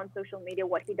 like on social media,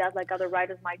 what he does. Like other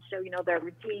riders might show, you know, their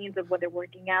routines of what they're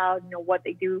working out, you know, what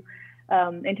they do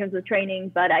in terms of training.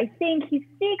 But I think he's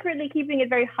secretly keeping it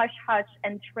very hush-hush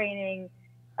and training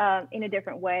in a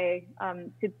different way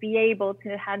to be able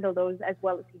to handle those as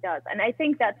well as he does. And I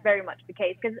think that's very much the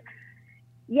case because,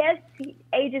 yes,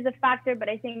 age is a factor, but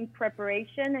I think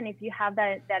preparation, and if you have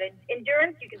that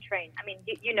endurance, you can train. I mean,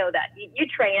 you know that. You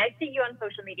train. I see you on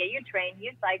social media. You train,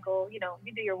 you cycle, you know,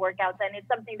 you do your workouts, and it's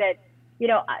something that, you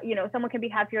know, someone can be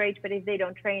half your age, but if they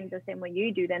don't train the same way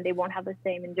you do, then they won't have the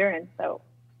same endurance. So.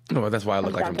 No, that's why I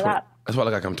look like I'm 20. That's why I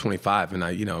look like I'm 25, and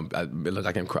I look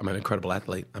like I'm an incredible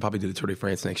athlete. I probably do the Tour de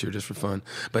France next year just for fun,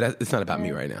 but it's not about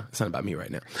me right now. It's not about me right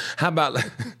now. How about?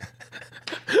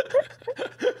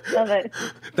 Love it.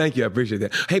 Thank you, I appreciate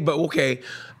that. Hey, but okay,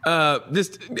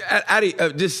 just Adi,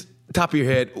 just top of your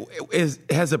head,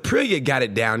 has Aprilia got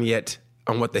it down yet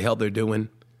on what the hell they're doing?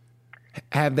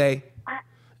 Have they?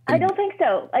 I don't think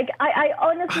so. Like, I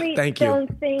honestly don't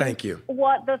think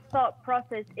what the thought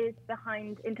process is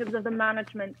behind in terms of the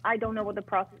management. I don't know what the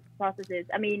process is.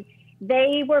 I mean,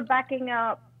 they were backing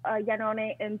up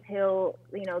Iannone until,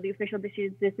 you know, the official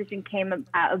decision came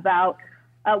about,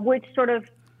 which sort of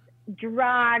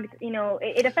dragged, you know,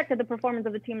 it affected the performance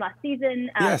of the team last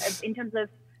season in terms of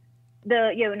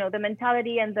the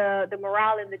mentality and the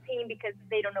morale in the team, because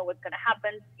they don't know what's going to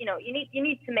happen. You know, you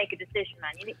need to make a decision,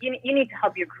 man. You need to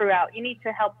help your crew out. You need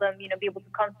to help them, you know, be able to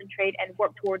concentrate and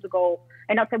work towards a goal,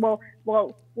 and not say,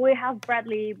 well, we have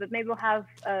Bradley, but maybe we'll have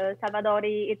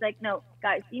Salvadori. It's like, no,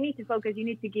 guys, you need to focus. You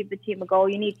need to give the team a goal.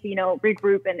 You need to, you know,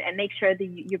 regroup and make sure that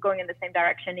you're going in the same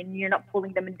direction and you're not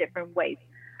pulling them in different ways.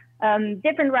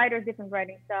 Different riders, different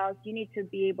riding styles. You need to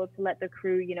be able to let the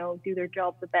crew, you know, do their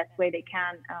job the best way they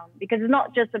can. Because it's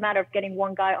not just a matter of getting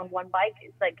one guy on one bike.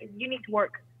 It's like you need to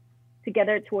work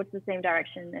together towards the same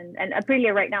direction. And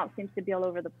Aprilia right now seems to be all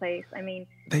over the place. I mean,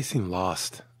 they seem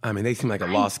lost. I mean, they seem like a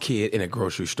lost kid in a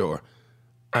grocery store.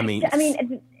 I mean,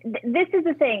 this is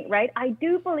the thing, right? I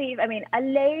do believe. I mean,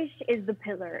 Aleix is the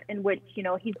pillar in which, you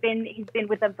know, he's been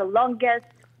with them the longest.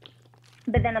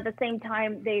 But then at the same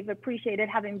time, they've appreciated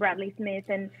having Bradley Smith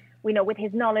and, you know, with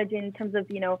his knowledge in terms of,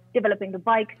 you know, developing the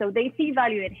bike. So they see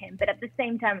value in him. But at the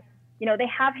same time, you know, they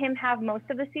have him have most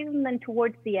of the season. Then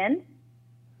towards the end,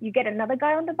 you get another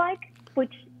guy on the bike,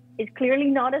 which is clearly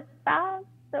not as fast.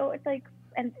 So it's like,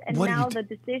 and now the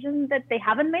decision that they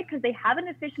haven't made, because they haven't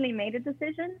officially made a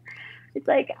decision. It's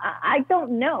like, I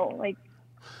don't know. Like,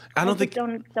 I don't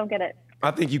get it. I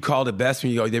think you called it best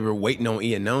when they were waiting on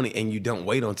Iannone, and you don't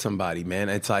wait on somebody, man.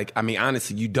 It's like, I mean,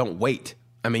 honestly, you don't wait.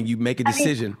 I mean, you make a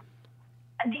decision.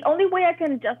 I mean, the only way I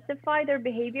can justify their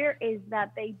behavior is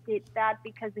that they did that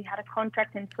because they had a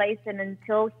contract in place, and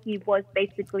until he was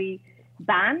basically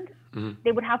banned,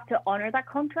 they would have to honor that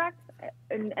contract,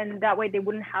 and that way they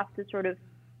wouldn't have to sort of,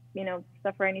 you know,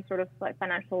 suffer any sort of like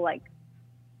financial like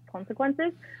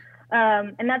consequences.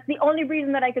 And that's the only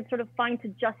reason that I could sort of find to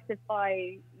justify,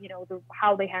 you know,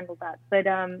 how they handled that. But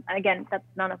again, that's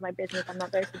none of my business. I'm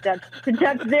not there to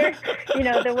judge their, you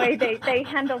know, the way they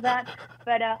handle that.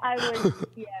 But I was,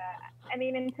 yeah. I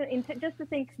mean, just to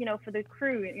think, you know, for the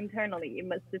crew internally, it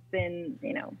must have been,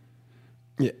 you know.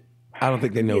 Yeah. I don't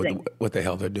think they know what the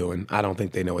hell they're doing. I don't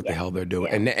think they know what the hell they're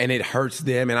doing. Yeah. And it hurts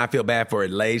them, and I feel bad for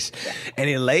Aleix. Yeah. And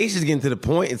Aleix is getting to the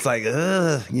point, it's like,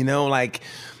 you know, like,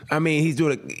 I mean, he's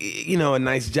doing a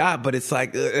nice job, but it's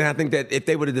like, and I think that if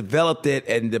they would have developed it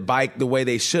and the bike the way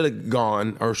they should have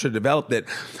gone or should have developed it,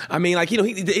 I mean, like, you know,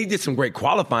 he did some great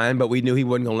qualifying, but we knew he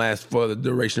wasn't going to last for the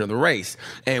duration of the race.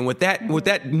 And with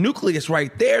that nucleus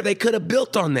right there, they could have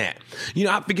built on that. You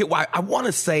know, I forget why. I want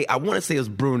to say it was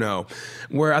Bruno,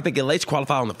 where I think Aleix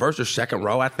qualified on the first or second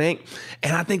row, I think.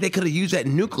 And I think they could have used that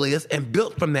nucleus and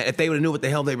built from that if they would have knew what the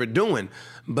hell they were doing.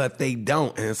 But they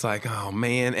don't, and it's like, oh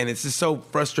man, and it's just so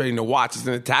frustrating to watch. It's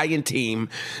an Italian team,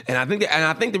 and I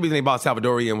think the reason they bought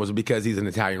Salvadori in was because he's an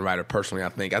Italian rider. Personally, I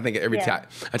think every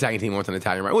Italian team wants an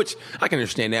Italian rider, which I can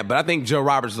understand that. But I think Joe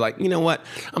Roberts is like, you know what,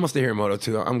 I'm gonna stay here in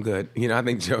Moto2. I'm good. You know, I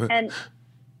think Joe.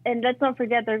 And let's not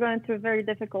forget, they're going through a very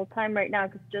difficult time right now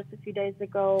because just a few days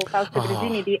ago, Fausto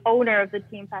Gresini, the owner of the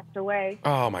team, passed away.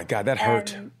 Oh my God, that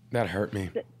hurt. That hurt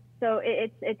me. So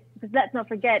it's let's not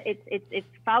forget, it's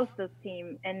Fausto's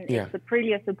team, and it's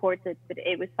Aprilia supports it, but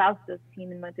it was Fausto's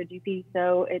team in MotoGP.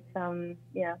 So it's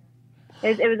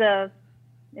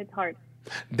it's hard.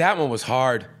 That one was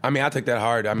hard. I mean, I took that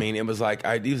hard. I mean, it was like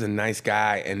he was a nice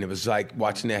guy, and it was like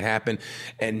watching that happen,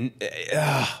 and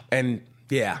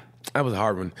yeah. That was a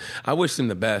hard one. I wish them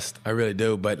the best. I really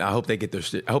do, but I hope they get their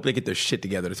shit. I hope they get their shit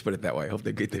together. Let's put it that way. I hope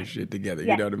they get their shit together.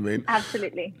 Yes, you know what I mean?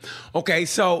 Absolutely. Okay,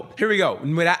 so here we go.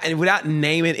 Without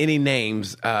naming any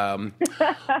names,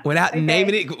 without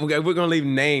naming it, we're gonna leave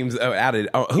names out of it.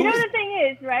 You know the thing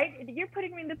is, right? You're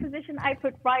putting me in the position I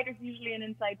put riders usually in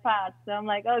Inside Pass. So I'm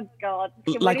like, oh God,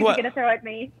 like what are you gonna throw at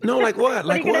me? No, like what?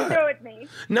 What are you gonna throw at me?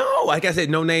 No, like I said,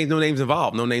 no names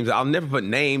involved. No names. I'll never put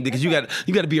name because you got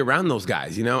to be around those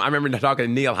guys. You know, I remember talking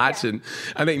to Neil Hodgson.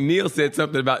 Yeah. I think Neil said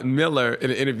something about Miller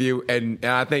in an interview, and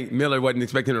I think Miller wasn't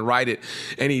expecting to write it,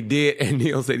 and he did. And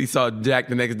Neil said he saw Jack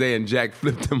the next day, and Jack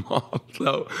flipped him off.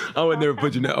 So I would never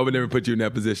put you. I would never put you in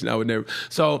that position. I would never.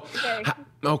 So.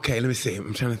 Okay, let me see.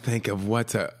 I'm trying to think of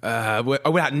without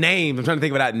names. I'm trying to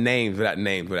think without names.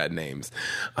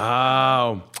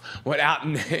 Oh, without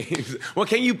names. Well,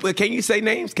 can you say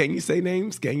names? Can you say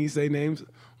names?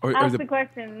 Ask the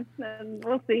question, and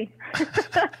we'll see.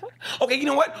 Okay, you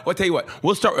know what? I'll tell you what.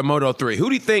 We'll start with Moto3. Who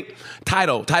do you think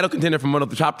title contender for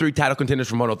Moto3? Top 3 title contenders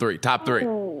for Moto3. Top 3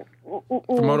 for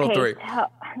Moto3.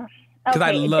 Because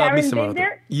I love me some Moto3.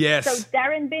 Yes. So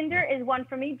Darren Binder is one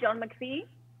for me. John McPhee.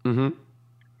 Mm-hmm.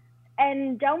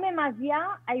 And Jaume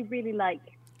Masia, I really like.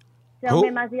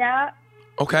 Jaume Masia.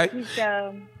 Okay.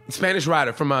 He's Spanish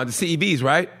rider from the CEVs,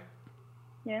 right?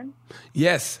 Yeah.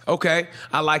 Yes. Okay.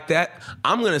 I like that.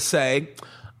 I'm going to say,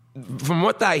 from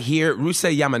what I hear,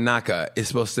 Rusei Yamanaka is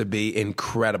supposed to be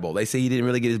incredible. They say he didn't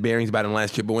really get his bearings about him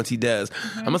last year, but once he does,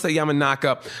 I'm going to say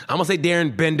Yamanaka. I'm going to say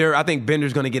Darren Binder. I think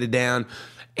Binder's going to get it down.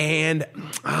 And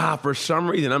for some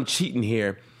reason, I'm cheating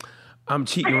here. I'm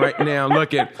cheating right now. I'm going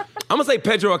to say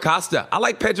Pedro Acosta. I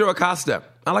like Pedro Acosta.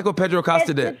 I like what Pedro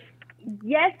Acosta did.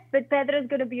 Yes, but Pedro's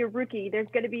going to be a rookie. There's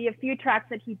going to be a few tracks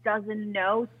that he doesn't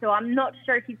know, so I'm not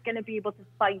sure he's going to be able to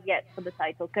fight yet for the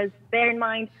title. Because bear in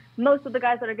mind, most of the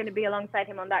guys that are going to be alongside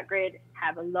him on that grid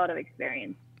have a lot of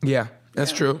experience. Yeah,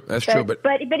 that's true. That's true. But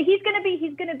he's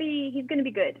going to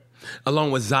be good.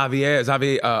 Along with Xavier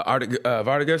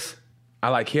Vargas, I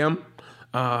like him.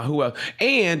 Who else?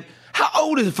 And how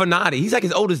old is Fanati? He's like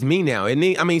as old as me now, isn't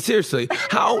he? I mean, seriously.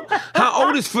 How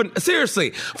old is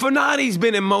seriously? Fanati's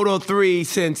been in Moto3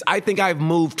 since, I think I've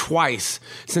moved twice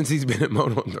since he's been in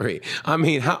Moto3. I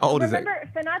mean, how old is that?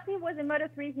 Remember, Fanati was in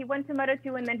Moto3, he went to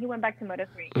Moto2, and then he went back to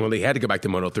Moto3. Well, he had to go back to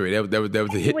Moto3. That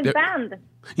was a hit. He was banned.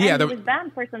 Yeah, he was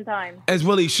banned for some time. As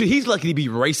well, he's lucky to be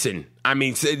racing. I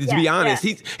mean, to be honest,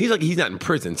 he's like he's not in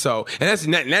prison. So,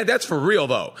 and that's for real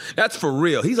though. That's for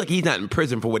real. He's like he's not in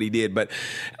prison for what he did. But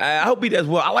I hope he does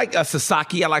well. I like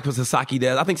Sasaki. I like what Sasaki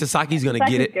does. I think Sasaki's going to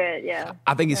get it. Good, yeah.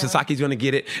 I think Sasaki's going to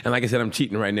get it. And like I said, I'm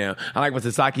cheating right now. I like what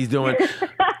Sasaki's doing.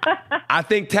 I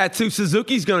think Tatsu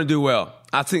Suzuki's going to do well.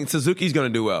 I think Suzuki's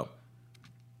going to do well.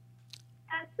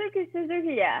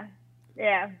 Suzuki,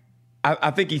 yeah.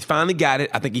 I think he's finally got it.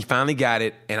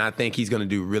 And I think he's going to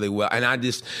do really well. And I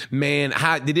just, man,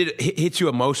 how did it hit you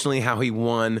emotionally how he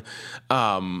won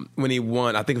when he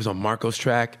won? I think it was on Marco's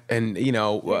track. And,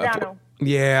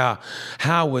 yeah.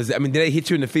 How was it? I mean, did it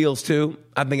hit you in the fields too?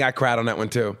 I think I cried on that one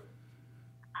too.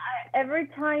 Every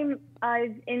time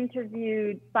I've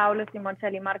interviewed Paolo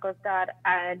Simoncelli, Marco's dad,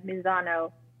 at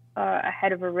Misano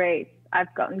ahead of a race,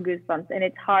 I've gotten goosebumps. And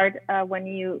it's hard when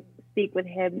you speak with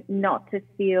him not to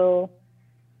feel,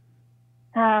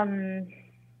 just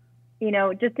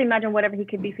to imagine whatever he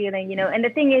could be feeling, And the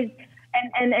thing is,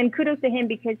 and kudos to him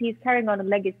because he's carrying on a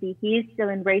legacy. He is still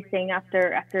in racing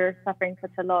after suffering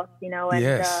such a loss, and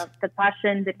yes. The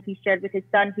passion that he shared with his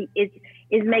son, he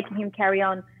is making him carry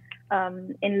on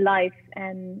in life.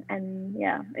 And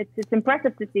it's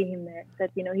impressive to see him there,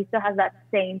 that, he still has that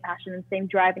same passion and same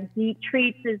drive, and he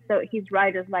treats his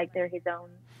riders like they're his own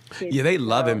kids. Yeah, they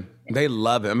love him. They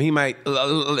love him. I mean,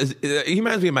 he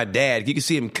reminds me of my dad. You can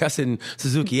see him cussing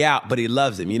Suzuki out, but he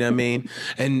loves him. You know what I mean?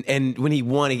 And when he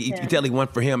won, you can tell he won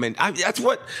for him. And that's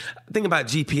what the thing about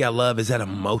GP I love is that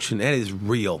emotion. That is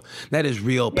real. That is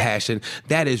real passion.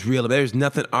 That is real. There's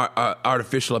nothing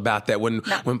artificial about that. When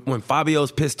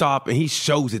Fabio's pissed off and he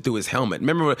shows it through his helmet.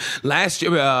 Remember last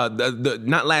year,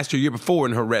 not last year before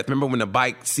in Jerez. Remember when the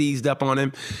bike seized up on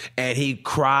him and he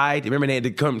cried? Remember they had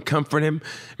to come comfort him?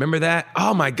 Remember that?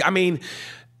 Oh my God. I mean,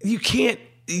 you can't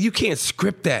you can't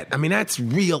script that. I mean, that's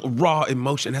real, raw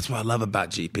emotion. That's what I love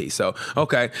about GP. So,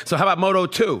 okay. So how about Moto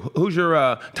 2? Who's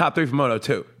your top 3 for Moto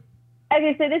 2?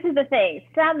 Okay, so this is the thing.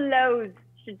 Sam Lowe's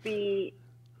should be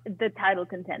the title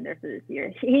contender for this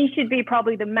year. He should be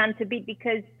probably the man to beat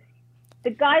because the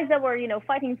guys that were,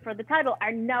 fighting for the title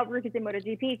are now rookies in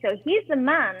MotoGP. So he's the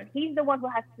man. He's the one who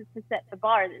has to set the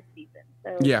bar this season.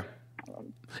 So yeah.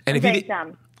 And if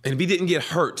Sam. And if he didn't get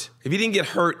hurt,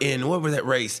 in, what was that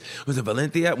race? Was it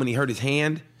Valencia when he hurt his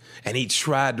hand and he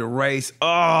tried to race?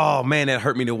 Oh, man, that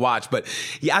hurt me to watch. But,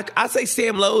 yeah, I say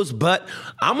Sam Lowe's, but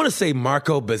I'm going to say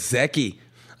Marco Bezzecchi.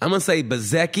 I'm going to say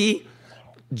Bezzecchi,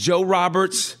 Joe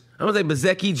Roberts. I'm going to say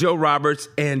Bezzecchi, Joe Roberts,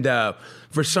 and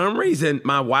for some reason,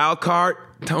 my wild card,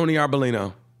 Tony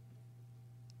Arbolino.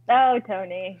 Oh,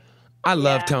 Tony. I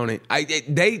love Tony.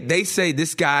 They say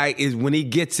this guy is when he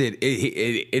gets it,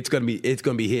 it's gonna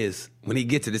be his. When he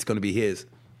gets it, it's gonna be his.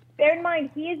 Bear in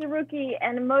mind, he is a rookie,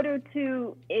 and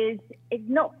Moto2 is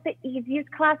not the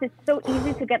easiest class. It's so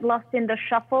easy to get lost in the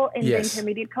shuffle in the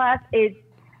intermediate class. It's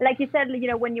like you said,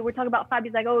 when you were talking about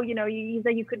Fabio, like, oh, you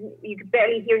said you could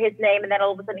barely hear his name, and then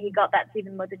all of a sudden he got that seat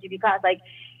in MotoGP class. Like,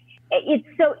 it's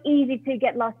so easy to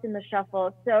get lost in the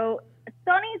shuffle. So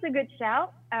Sonny is a good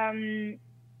shout.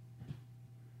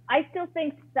 I still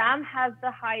think Sam has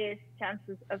the highest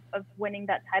chances of winning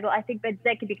that title. I think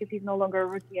Bezzecchi, because he's no longer a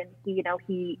rookie and he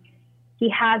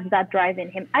has that drive in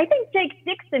him. I think Jake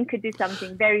Dixon could do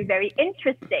something very, very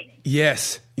interesting.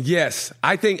 Yes.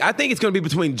 I think it's going to be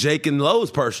between Jake and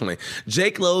Lowe's, personally.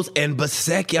 Jake Lowe's and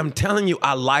Bezzecchi. I'm telling you,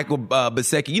 I like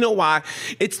Bezzecchi. You know why?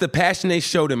 It's the passion they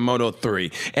showed in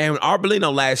Moto3. And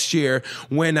Arbolino last year,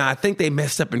 when I think they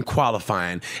messed up in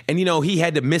qualifying, and he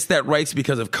had to miss that race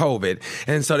because of COVID,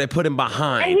 and so they put him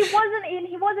behind. And he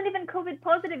wasn't even COVID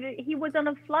positive. He was on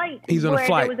a flight. He's on a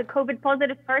flight. There was a COVID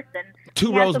positive person.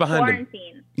 2 rows behind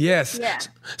quarantine. him. Yes. Yeah.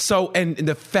 So, and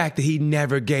the fact that he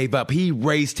never gave up, he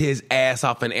raced his ass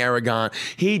off in Aragon.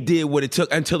 He did what it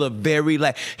took until the very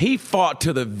last. He fought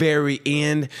to the very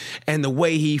end, and the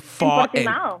way he fought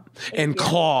and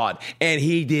clawed, and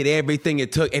he did everything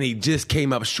it took, and he just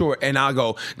came up short. And I'll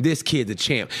go, this kid's a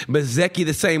champ. Bezzecchi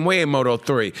the same way in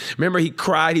Moto3. Remember, he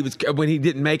cried. When he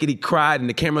didn't make it, he cried, and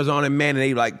the camera's on him, man,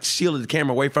 and they shielded the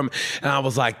camera away from him. And I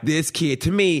was like, this kid,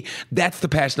 to me, that's the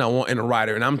passion I want in a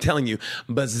rider. And I'm telling you,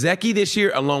 Bezzecchi this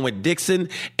year, along with Dixon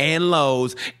and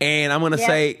Lowe's, and I'm going to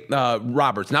say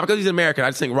Roberts. Not because he's an American. I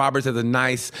just think Roberts has a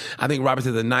nice,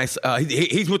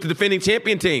 he's with the defending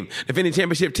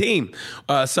championship team.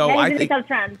 So I think,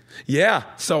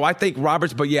 so I think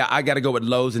Roberts, but I got to go with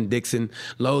Lowe's, Dixon,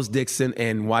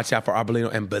 and watch out for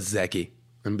Arbolino and Bezzecchi.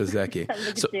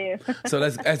 So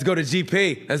let's go to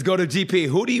GP.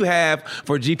 Who do you have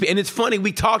for GP? And it's funny,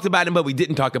 we talked about him, but we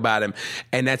didn't talk about him,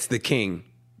 and that's the King.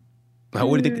 What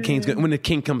do you think the King's going to, when the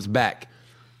King comes back,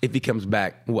 if he comes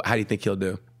back, how do you think he'll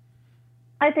do?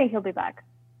 I think he'll be back.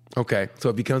 Okay, so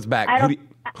if he comes back,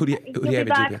 who do you have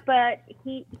at GP? But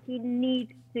he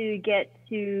needs to get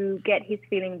his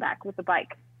feeling back with the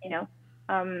bike,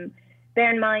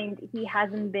 Bear in mind, he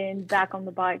hasn't been back on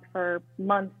the bike for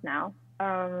months now.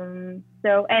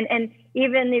 So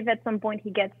even if at some point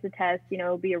he gets the test,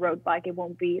 it'll be a road bike. It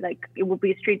won't be it will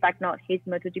be a street bike, not his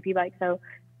MotoGP bike. So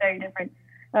very different.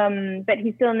 But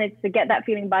he still needs to get that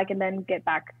feeling back and then get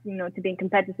back, to being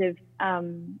competitive.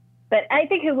 But I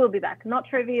think he will be back. Not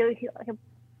sure if he'll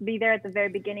be there at the very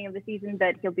beginning of the season,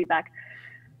 but he'll be back.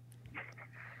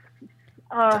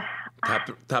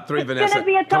 Top 3, Vanessa. It's gonna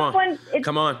be a tough one.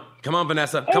 Come on,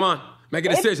 Vanessa. Come on. Make a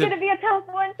decision. It's going to be a tough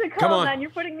one to call, man.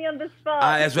 You're putting me on the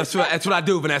spot. That's what I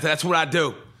do, Vanessa. That's what I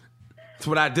do.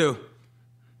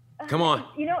 Come on.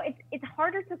 It's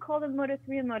harder to call than Moto3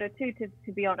 and Moto2,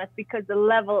 to be honest, because the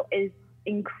level is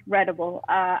incredible.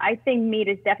 I think Mead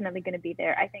is definitely going to be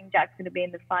there. I think Jack's going to be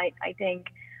in the fight. I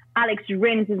think Alex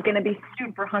Rins is going to be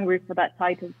super hungry for that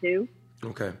title too.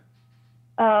 Okay.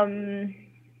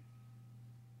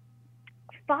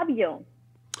 Fabio.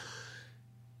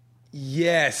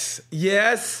 Yes.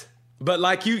 But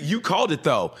like you called it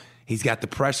though. He's got the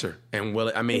pressure, and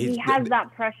he has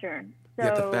that pressure. So he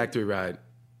got the factory ride.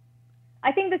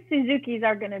 I think the Suzukis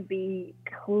are going to be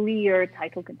clear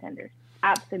title contenders.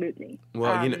 Absolutely.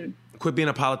 Well, quit being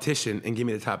a politician and give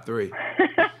me the top 3.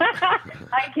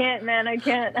 I can't, man. I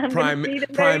can't. Prime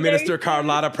Minister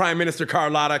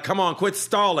Carlotta. Come on, quit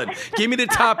stalling. Give me the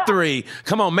top 3.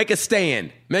 Come on, make a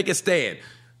stand. You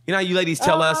know how you ladies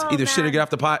tell us either shit or get off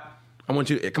the pot? I want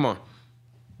you to, come on.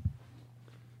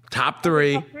 Top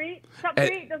 3. Top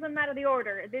 3 doesn't matter the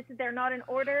order. They're not in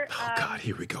order. Oh, God,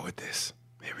 here we go with this.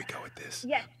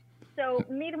 Yes. So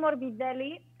Mir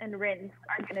Morbidelli and Rins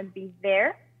are going to be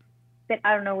there. that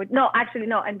I don't know. No, actually,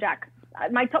 no. And Jack,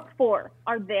 my top 4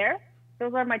 are there.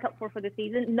 Those are my top 4 for the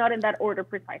season. Not in that order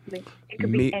precisely. It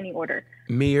could be any order.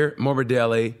 Mir,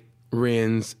 Morbidelli,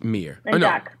 Renz, Mir. And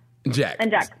Jack. Jack. And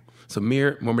Jack. So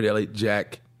Mir, Morbidelli,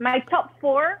 Jack. My top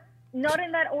 4, not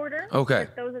in that order. Okay.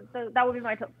 That would be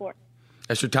my top 4.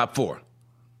 That's your top 4.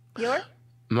 Yours?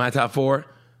 My top 4,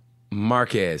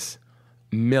 Marquez,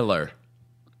 Miller.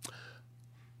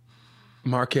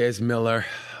 Marquez, Miller.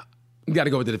 You got to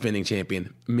go with the defending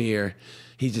champion, Mir.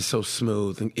 He's just so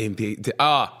smooth.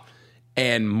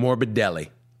 And Morbidelli.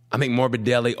 I think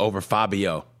Morbidelli over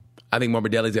Fabio. I think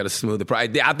Morbidelli's got a smoother price.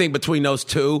 I think between those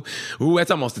two,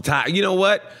 that's almost a tie. You know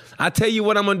what? I tell you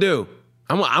what I'm going to do.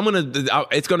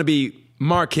 It's going to be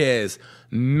Marquez,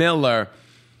 Miller,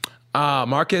 and I'm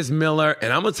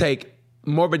going to take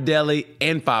Morbidelli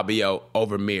and Fabio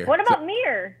over Mir. What about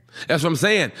Mir? That's what I'm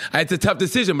saying. It's a tough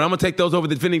decision, but I'm going to take those over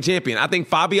the defending champion. I think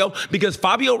Fabio, because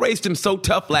Fabio raced him so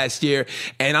tough last year,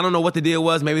 and I don't know what the deal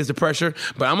was. Maybe it's the pressure,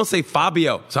 but I'm going to say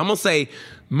Fabio. So I'm going to say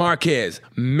Marquez,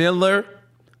 Miller,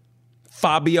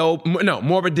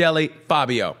 Morbidelli,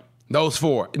 Fabio. Those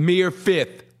 4. Mir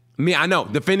 5th. Me, I know.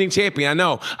 Defending champion, I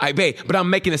know. But I'm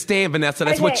making a stand, Vanessa.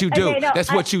 That's what you do.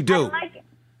 That's what you do.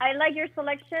 I like your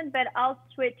selection, but I'll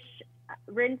switch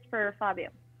Renz for Fabio.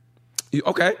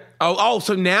 Okay.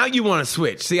 So now you want to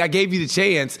switch. See, I gave you the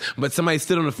chance, but somebody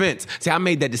stood on the fence. See, I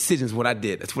made that decision is what I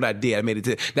did. That's what I did. I made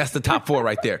it. That's the top 4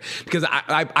 right there. Because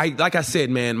I like I said,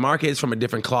 man, Marquez is from a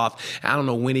different cloth. I don't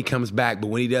know when he comes back, but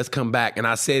when he does come back, and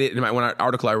I said it in my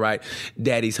article I write,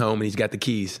 Daddy's home and he's got the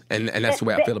keys. And that's the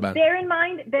way I feel about it. Bear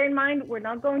in mind, we're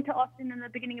not going to Austin in the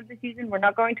beginning of the season. We're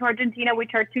not going to Argentina,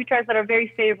 which are 2 tracks that are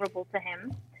very favorable to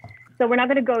him. So we're not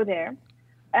going to go there.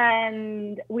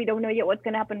 And we don't know yet what's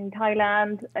going to happen in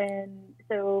Thailand. And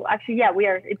so actually, yeah, we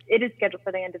are. It is scheduled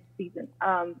for the end of the season.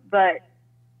 But,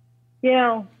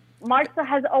 Marta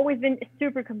has always been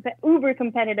uber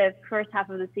competitive first half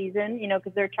of the season,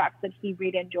 because there are tracks that he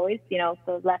really enjoys,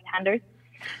 so left-handers,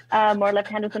 more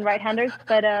left-handers than right-handers.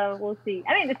 But we'll see.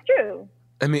 I mean, it's true.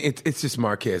 I mean, it's just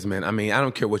Marquez, man. I mean, I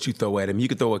don't care what you throw at him. You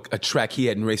could throw a track he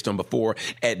hadn't raced on before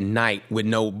at night with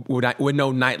no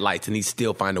night lights, and he'd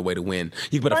still find a way to win.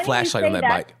 You could put a flashlight on that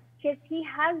bike. Because he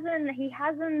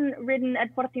hasn't ridden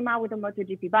at Portimao with a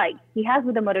MotoGP bike. He has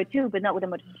with a Moto2, but not with a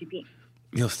MotoGP.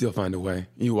 He'll still find a way.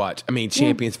 You watch. I mean,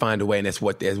 champions find a way, and that's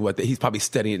what he's probably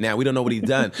studying it now. We don't know what he's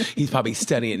done. He's probably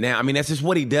studying it now. I mean, that's just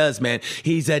what he does, man.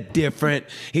 He's just a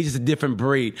different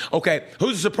breed. Okay,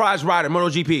 who's the surprise rider,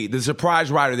 MotoGP? The surprise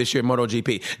rider this year,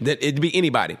 MotoGP. It'd be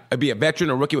anybody. It'd be a veteran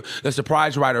or rookie. The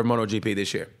surprise rider of MotoGP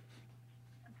this year.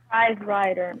 Surprise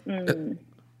rider.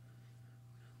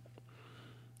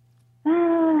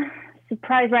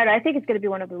 Surprise rider. I think it's going to be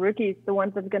one of the rookies, the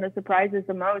ones that's going to surprise us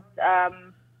the most.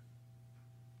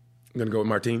 I'm going to go with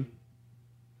Martin.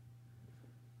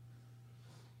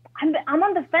 I'm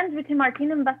on the fence between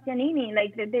Martin and Bastianini.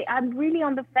 I'm really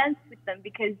on the fence with them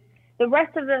because the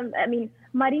rest of them, I mean,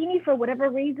 Marini, for whatever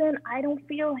reason, I don't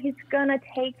feel he's going to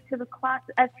take to the class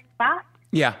as fast.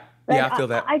 Yeah. Yeah, I feel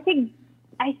that. I think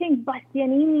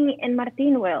Bastianini and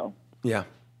Martin will. Yeah.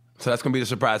 So that's going to be the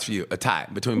surprise for you, a tie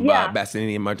between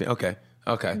Bastianini and Martin. Okay.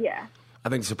 Yeah. I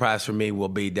think the surprise for me will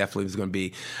be definitely is going to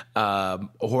be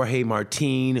Jorge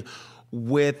Martin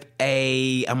with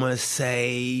I'm going to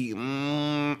say Zarco.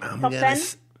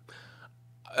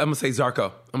 I'm going to say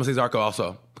Zarco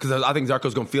also because I think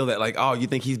Zarco's going to feel that like, oh, you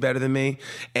think he's better than me?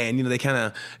 And, they kind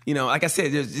of, like I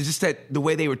said, it's just that the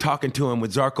way they were talking to him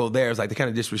with Zarco there is like the kind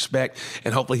of disrespect,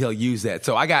 and hopefully he'll use that.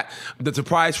 So I got the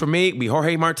surprise for me be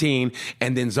Jorge Martin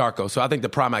and then Zarco. So I think the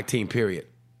Pramac team, period.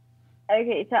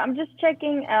 Okay, so I'm just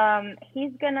checking.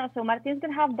 Martin's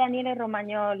gonna have Daniele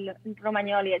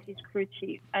Romagnoli as his crew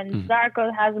chief, and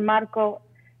Zarco has Marco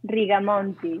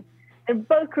Rigamonti. They're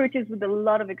both crew chiefs with a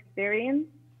lot of experience.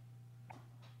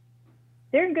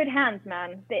 They're in good hands,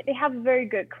 man. They have a very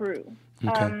good crew.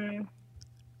 Okay.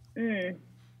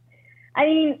 I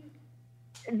mean,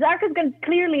 Zarco's gonna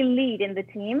clearly lead in the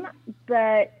team,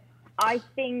 but I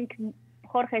think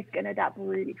Jorge's gonna adapt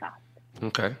really fast.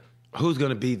 Okay. Who's going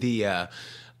to be the, man,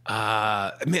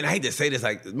 I hate to say this,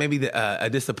 like maybe a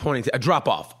disappointing, a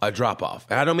drop-off.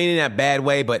 And I don't mean in that bad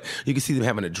way, but you can see them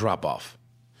having a drop-off.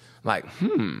 Like,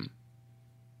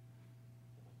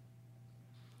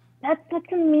 That's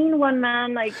a mean one,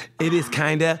 man. Like it is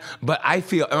kind of, but I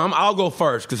feel, I'll go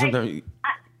first because sometimes.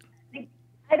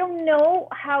 I don't know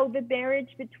how the marriage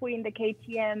between the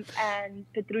KTM and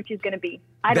Petrucci is going to be.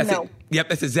 I don't know. Yep,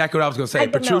 that's exactly what I was going to say.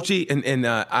 Petrucci and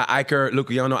Iker,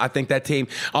 Luciano, I think that team,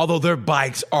 although their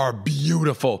bikes are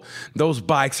beautiful, those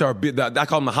bikes are, I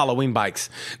call them the Halloween bikes.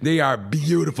 They are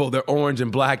beautiful. They're orange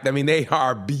and black. I mean, they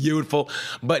are beautiful.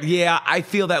 But yeah, I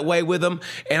feel that way with them.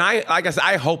 And like I said,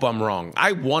 I hope I'm wrong.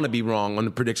 I want to be wrong on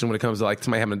the prediction when it comes to like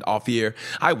somebody having an off year.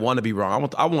 I want to be wrong.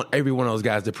 I want every one of those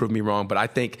guys to prove me wrong. But I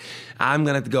think I'm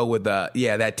going to have to go with,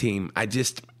 that team.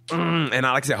 And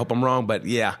like I said, I hope I'm wrong, but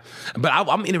yeah. But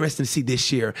I'm interested to see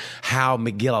this year how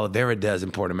Miguel Oliveira does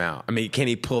in Portimao. I mean, can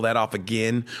he pull that off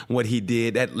again, what he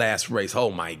did that last race?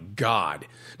 Oh, my God.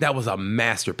 That was a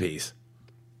masterpiece.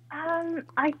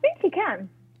 I think he can.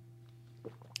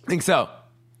 Think so?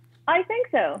 I think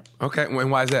so. Okay, and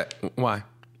why is that? Why?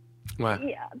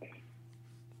 Yeah.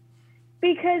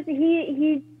 Because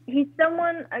he's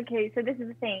someone, okay, so this is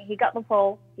the thing. He got the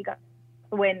pole, he got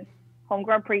the win. Home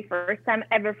Grand Prix, first time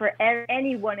ever for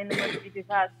anyone in the MotoGP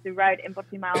class to ride in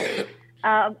Portimao.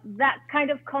 That kind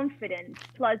of confidence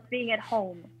plus being at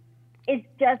home, it's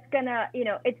just gonna,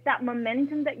 it's that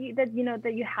momentum that you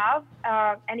have.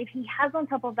 And if he has on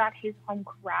top of that his home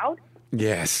crowd,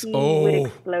 yes, he would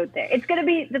explode there. It's gonna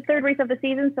be the third race of the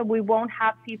season, so we won't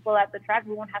have people at the track.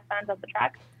 We won't have fans at the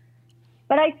track.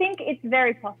 But I think it's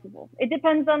very possible. It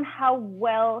depends on how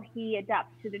well he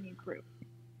adapts to the new crew.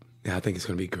 Yeah, I think it's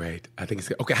going to be great. I think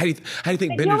it's okay. How do you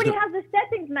think Binder's he already has the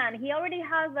settings, man. He already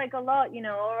has like a lot,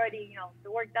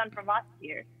 the work done from last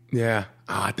year. Yeah,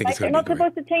 I think it's going to be great. They're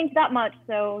not supposed to change that much,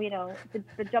 so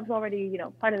the job's already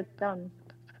part of it's done.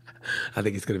 I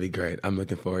think it's going to be great. I'm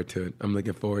looking forward to it.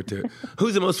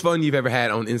 Who's the most fun you've ever had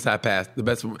on Inside Pass?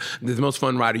 The most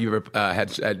fun rider you ever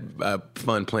had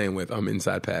fun playing with on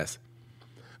Inside Pass?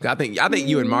 I think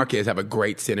you and Marquez have a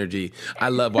great synergy. I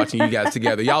love watching you guys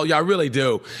together. Y'all really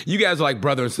do. You guys are like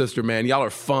brother and sister, man. Y'all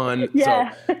are fun.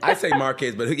 Yeah. So I say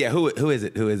Marquez, but who is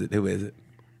it?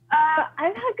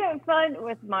 I've had good fun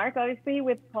with Mark, obviously,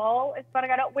 with Paul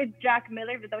Espargaro, with Jack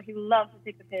Miller, even though he loves to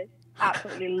take the piss.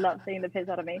 Absolutely loves taking the piss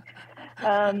out of me.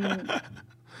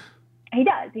 He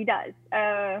does.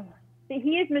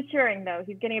 He is maturing, though.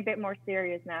 He's getting a bit more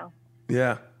serious now.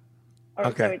 Yeah. Or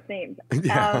okay. so it seems.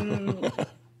 Yeah.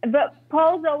 But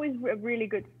Paul's always a really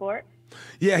good sport.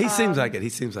 Yeah, he seems like it.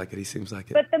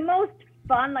 But the most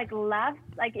fun,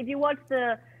 if you watch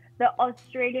the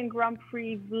Australian Grand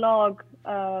Prix vlog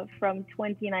from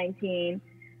 2019,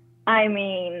 I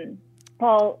mean,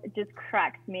 Paul just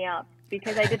cracked me up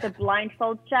because I did the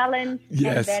blindfold challenge.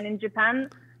 Yes. And then in Japan,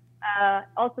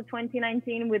 also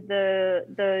 2019 with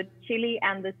the chili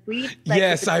and the sweet.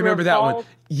 Yes, I remember that one.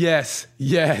 Yes.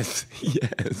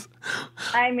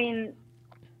 I mean,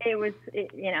 it was,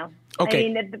 Okay. I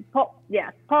mean,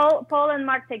 Paul and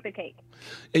Mark take the cake.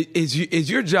 Is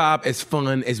your job as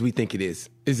fun as we think it is?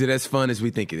 Is it as fun as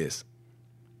we think it is?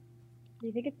 Do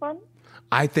you think it's fun?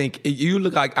 I think you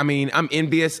look like, I'm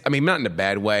envious. Not in a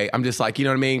bad way. I'm just like, you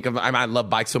know what I mean? 'Cause I love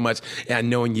bikes so much, and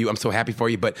knowing you, I'm so happy for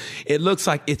you. But it looks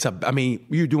like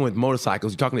you're doing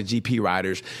motorcycles, you're talking to GP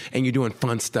riders, and you're doing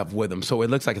fun stuff with them. So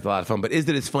it looks like it's a lot of fun. But is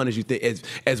it as fun as you think,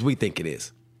 as we think it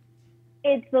is?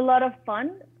 It's a lot of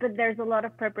fun, but there's a lot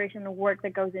of preparation and work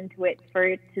that goes into it for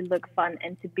it to look fun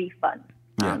and to be fun.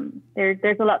 Yeah.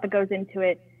 There's a lot that goes into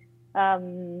it.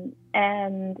 And,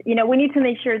 we need to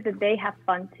make sure that they have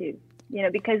fun too.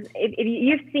 Because if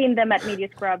you've seen them at Media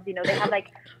Scrubs, they have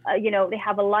they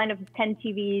have a line of 10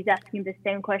 TVs asking the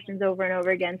same questions over and over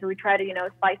again. So we try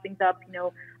to, spice things up,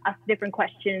 ask different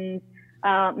questions,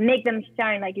 make them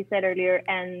shine, like you said earlier.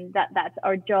 And that's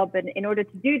our job. And in order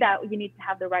to do that, you need to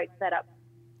have the right setup.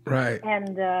 Right.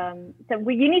 And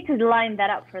you need to line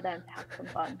that up for them to have some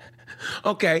fun.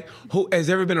 Okay. Who has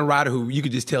there ever been a rider who you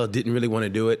could just tell didn't really want to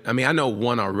do it? I know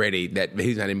one already that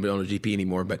he's not even on the GP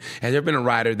anymore. But has there been a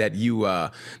rider that you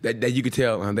that you could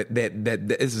tell that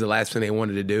this is the last thing they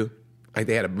wanted to do? Like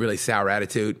they had a really sour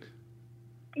attitude.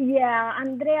 Yeah,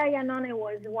 Andrea Iannone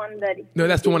was one that. No,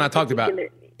 that's the one I talked about.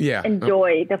 Yeah.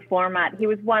 Enjoy the format. He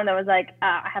was one that was like,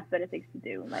 I have better things to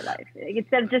do in my life.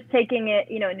 Instead of just taking it,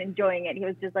 and enjoying it, he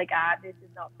was just like, this is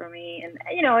not for me. And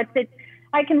it's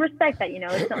I can respect that.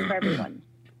 It's not for everyone.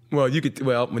 Well,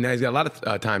 now he's got a lot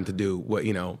of time to do what's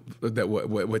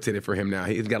in it for him now.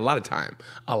 He's got a lot of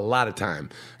time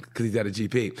because he's at a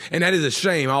GP, and that is a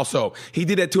shame. Also, he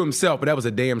did that to himself, but that was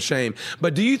a damn shame.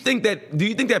 But do you think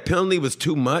that penalty was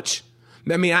too much?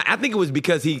 I think it was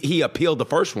because he appealed the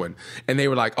first one, and they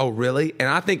were like, "Oh, really?" And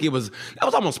I think that was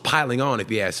almost piling on, if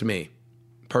you ask me,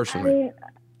 personally.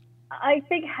 I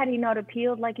think had he not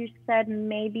appealed, like you said,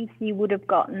 maybe he would have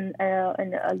gotten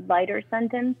a lighter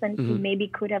sentence, and he maybe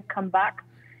could have come back.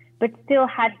 But still,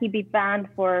 had he been banned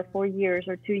for 4 years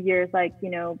or 2 years,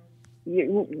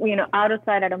 out of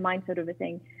sight, out of mind sort of a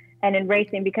thing. And in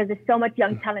racing, because there's so much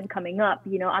young talent coming up,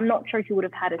 I'm not sure he would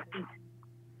have had a seat,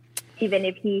 even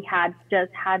if he had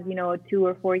just had, a 2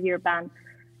 or 4 year ban.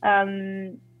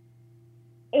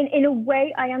 In a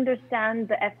way, I understand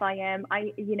the FIM.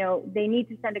 They need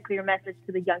to send a clear message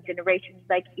to the young generations.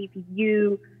 Like, if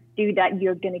you do that,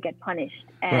 you're going to get punished,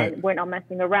 and right. We're not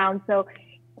messing around. So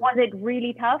was it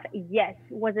really tough? Yes.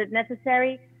 Was it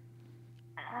necessary?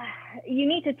 You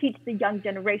need to teach the young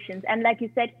generations. And like you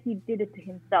said, he did it to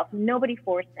himself. Nobody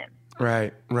forced him.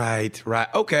 Right.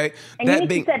 Okay. And you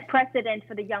need to set precedent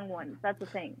for the young ones. That's the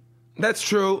thing. That's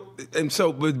true. And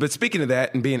so, but speaking of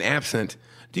that and being absent,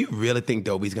 do you really think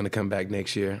Dobie's going to come back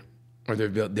next year? Or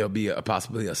there'll be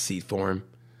possibly a seat for him?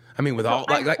 I mean, with all,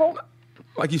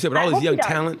 like you said, with all this young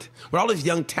talent,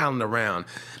 around,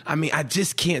 I mean, I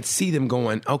just can't see them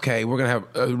going, okay, we're going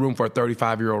to have room for a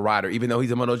 35-year-old rider, even though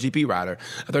he's a MotoGP rider,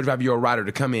 a 35-year-old rider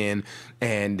to come in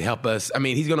and help us. I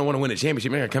mean, he's going to want to win a championship.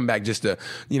 He's not going to come back just to,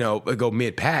 go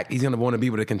mid-pack. He's going to want to be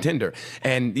with a contender.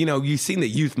 And, you've seen the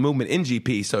youth movement in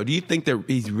GP. So do you think that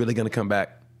he's really going to come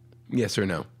back? Yes or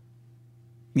no?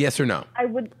 Yes or no? I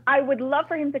would love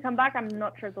for him to come back. I'm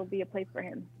not sure there'll be a place for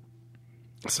him.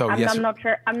 So I'm not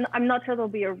sure. I'm not sure there'll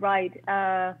be a ride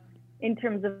in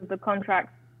terms of the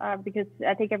contract because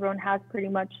I think everyone has pretty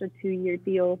much a 2-year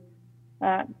deal.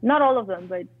 Not all of them,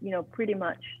 but pretty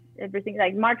much everything.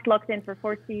 Like Mark's locked in for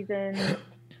 4 seasons.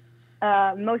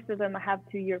 Most of them have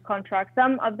 2-year contracts.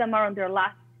 Some of them are on their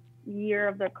last year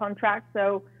of their contract.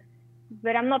 So,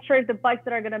 but I'm not sure if the bikes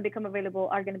that are going to become available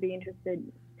are going to be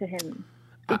interested to him.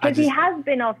 Because he has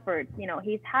been offered,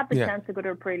 he's had the chance to go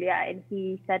to Aprilia and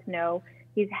he said no.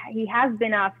 He has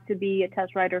been asked to be a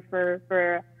test rider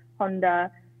for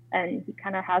Honda, and he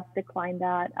kind of has declined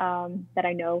that. That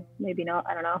I know, maybe not.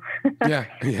 I don't know. Yeah.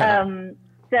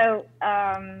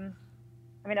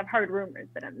 I mean, I've heard rumors,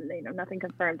 but nothing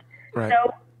confirmed. Right.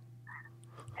 So,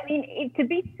 I mean, to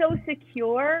be so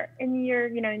secure in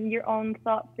your own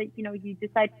thoughts that you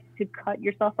decide to cut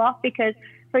yourself off because,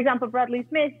 for example, Bradley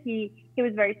Smith, he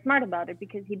was very smart about it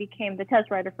because he became the test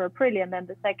rider for Aprilia, and then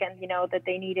the second that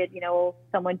they needed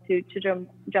someone to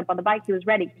jump on the bike, he was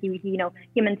ready.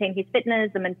 He maintained his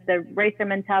fitness, the racer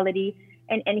mentality,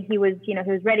 and he was he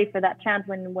was ready for that chance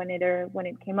when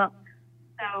it came up.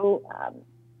 So.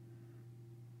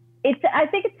 I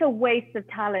think it's a waste of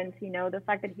talent, the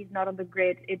fact that he's not on the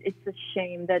grid. It's a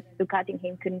shame that Ducati and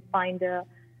him couldn't find a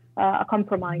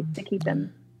compromise to keep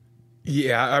him.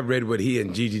 Yeah, I read what he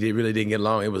and Gigi really didn't get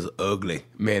along. It was ugly.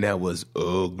 Man, that was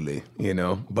ugly,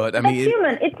 But I mean,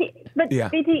 it's human.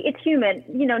 BT, it's human.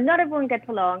 Not everyone gets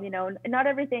along. Not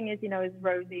everything is is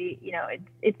rosy.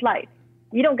 It's life.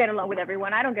 You don't get along with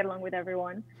everyone. I don't get along with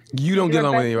everyone. You don't get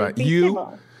along with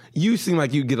anyone. You seem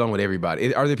like you get along with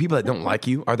everybody. Are there people that don't like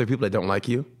you? Are there people that don't like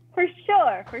you? For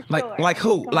sure. Like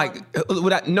who?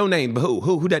 Without no name, but who?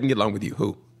 Who doesn't get along with you?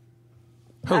 Who?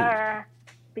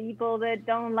 People that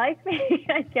don't like me,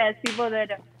 I guess. People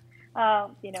that,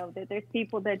 there's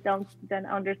people that don't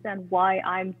understand why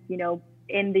I'm,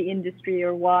 in the industry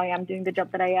or why I'm doing the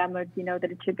job that I am, or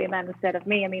that it should be a man instead of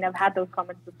me. I mean, I've had those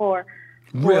comments before.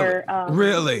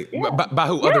 Really? Yeah. By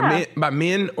who? Yeah. Other men? By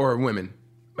men or women?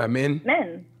 By men?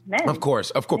 Men. Of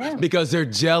course. Yeah. Because they're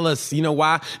jealous. You know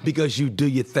why? Because you do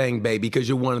your thing, baby. Because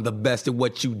you're one of the best at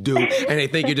what you do. And they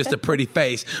think you're just a pretty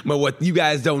face. But what you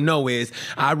guys don't know is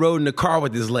I rode in the car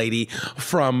with this lady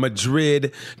from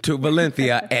Madrid to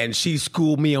Valencia, and she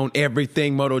schooled me on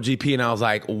everything MotoGP. And I was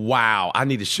like, wow, I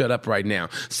need to shut up right now.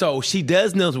 So she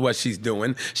does know what she's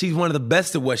doing. She's one of the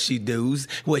best at what she does.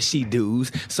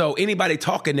 So anybody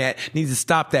talking that needs to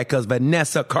stop that, because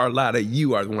Vanessa Carlotta,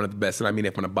 you are one of the best. And I mean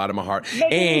that from the bottom of my heart.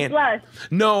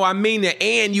 No, I mean that.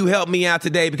 And you helped me out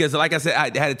today because, like I said,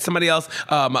 I had somebody else,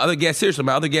 my other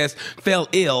guest fell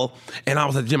ill, and I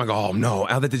was at the gym. I go, oh no.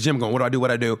 I was at the gym going, what do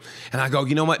I do? And I go,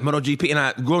 you know what, MotoGP. And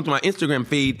I go into my Instagram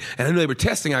feed, and I knew they were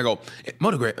testing. I go,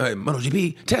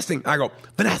 MotoGP testing. I go,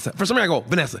 Vanessa. For some reason, I go,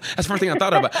 Vanessa. That's the first thing I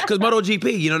thought about, because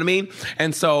MotoGP, you know what I mean?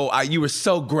 And so you were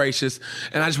so gracious,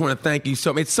 and I just want to thank you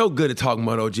so much. It's so good to talk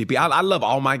MotoGP. I love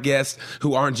all my guests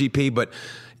who aren't GP, but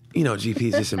GP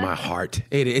is just in my heart.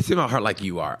 It's in my heart like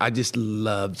you are. I just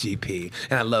love GP,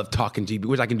 and I love talking GP,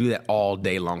 which I can do that all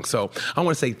day long. So I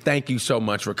want to say thank you so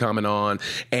much for coming on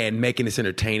and making this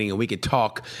entertaining, and we could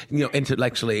talk,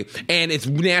 intellectually. And it's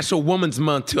National Women's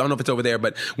Month too. I don't know if it's over there,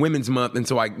 but Women's Month. And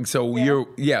so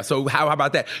how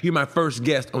about that? You're my first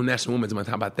guest on National Women's Month.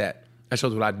 How about that? That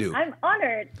shows what I do. I'm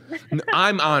honored.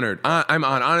 I'm honored. I'm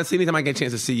honored. Honestly, anytime I get a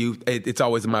chance to see you, it's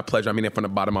always my pleasure. I mean it from the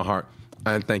bottom of my heart.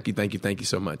 And thank you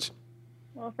so much.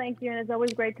 Well, Well, thank you, and it's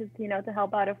always great to to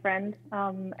help out a friend,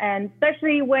 and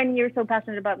especially when you're so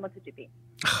passionate about MotoGP.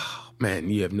 Man,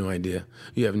 you have no idea.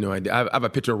 You have no idea. I have a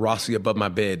picture of Rossi above my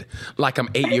bed like I'm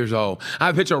 8 years old. I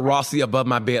have a picture of Rossi above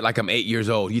my bed like I'm 8 years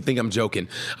old. You think I'm joking?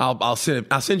 I'll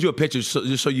send you a picture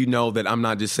just so you know that I'm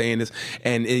not just saying this.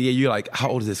 And you're like, how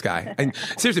old is this guy? And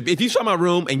seriously, if you saw my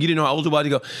room and you didn't know how old he was,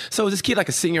 you go, so is this kid like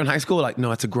a senior in high school? Like,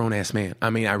 no, it's a grown ass man. I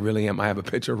mean, I really am. I have a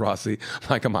picture of Rossi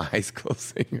like I'm a high school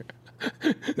senior.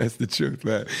 That's the truth,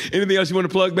 man. Anything else you want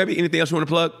to plug, baby? Anything else you want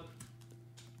to plug?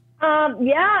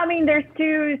 Yeah, I mean, there's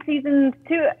two preseason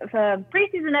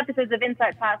episodes of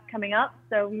Inside Pass coming up,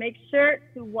 so make sure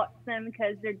to watch them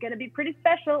because they're going to be pretty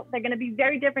special. They're going to be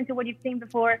very different to what you've seen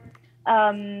before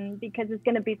because it's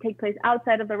going to take place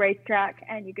outside of the racetrack,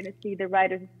 and you're going to see the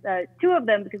riders, two of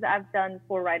them, because I've done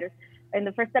 4 riders. And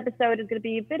the first episode is going to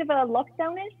be a bit of a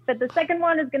lockdown-ish, but the second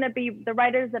one is going to be the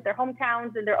riders at their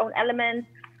hometowns in their own elements,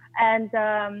 and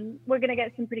we're going to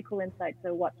get some pretty cool insights,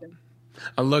 so watch them.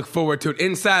 I look forward to it.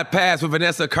 Inside Pass with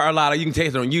Vanessa Carlotta. You can take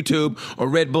it on YouTube or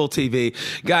Red Bull TV.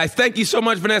 Guys, thank you so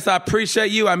much, Vanessa. I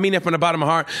appreciate you. I mean it from the bottom of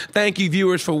my heart. Thank you,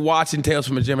 viewers, for watching Tales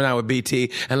from a Gemini with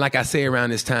BT. And like I say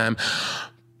around this time,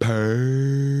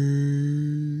 peace.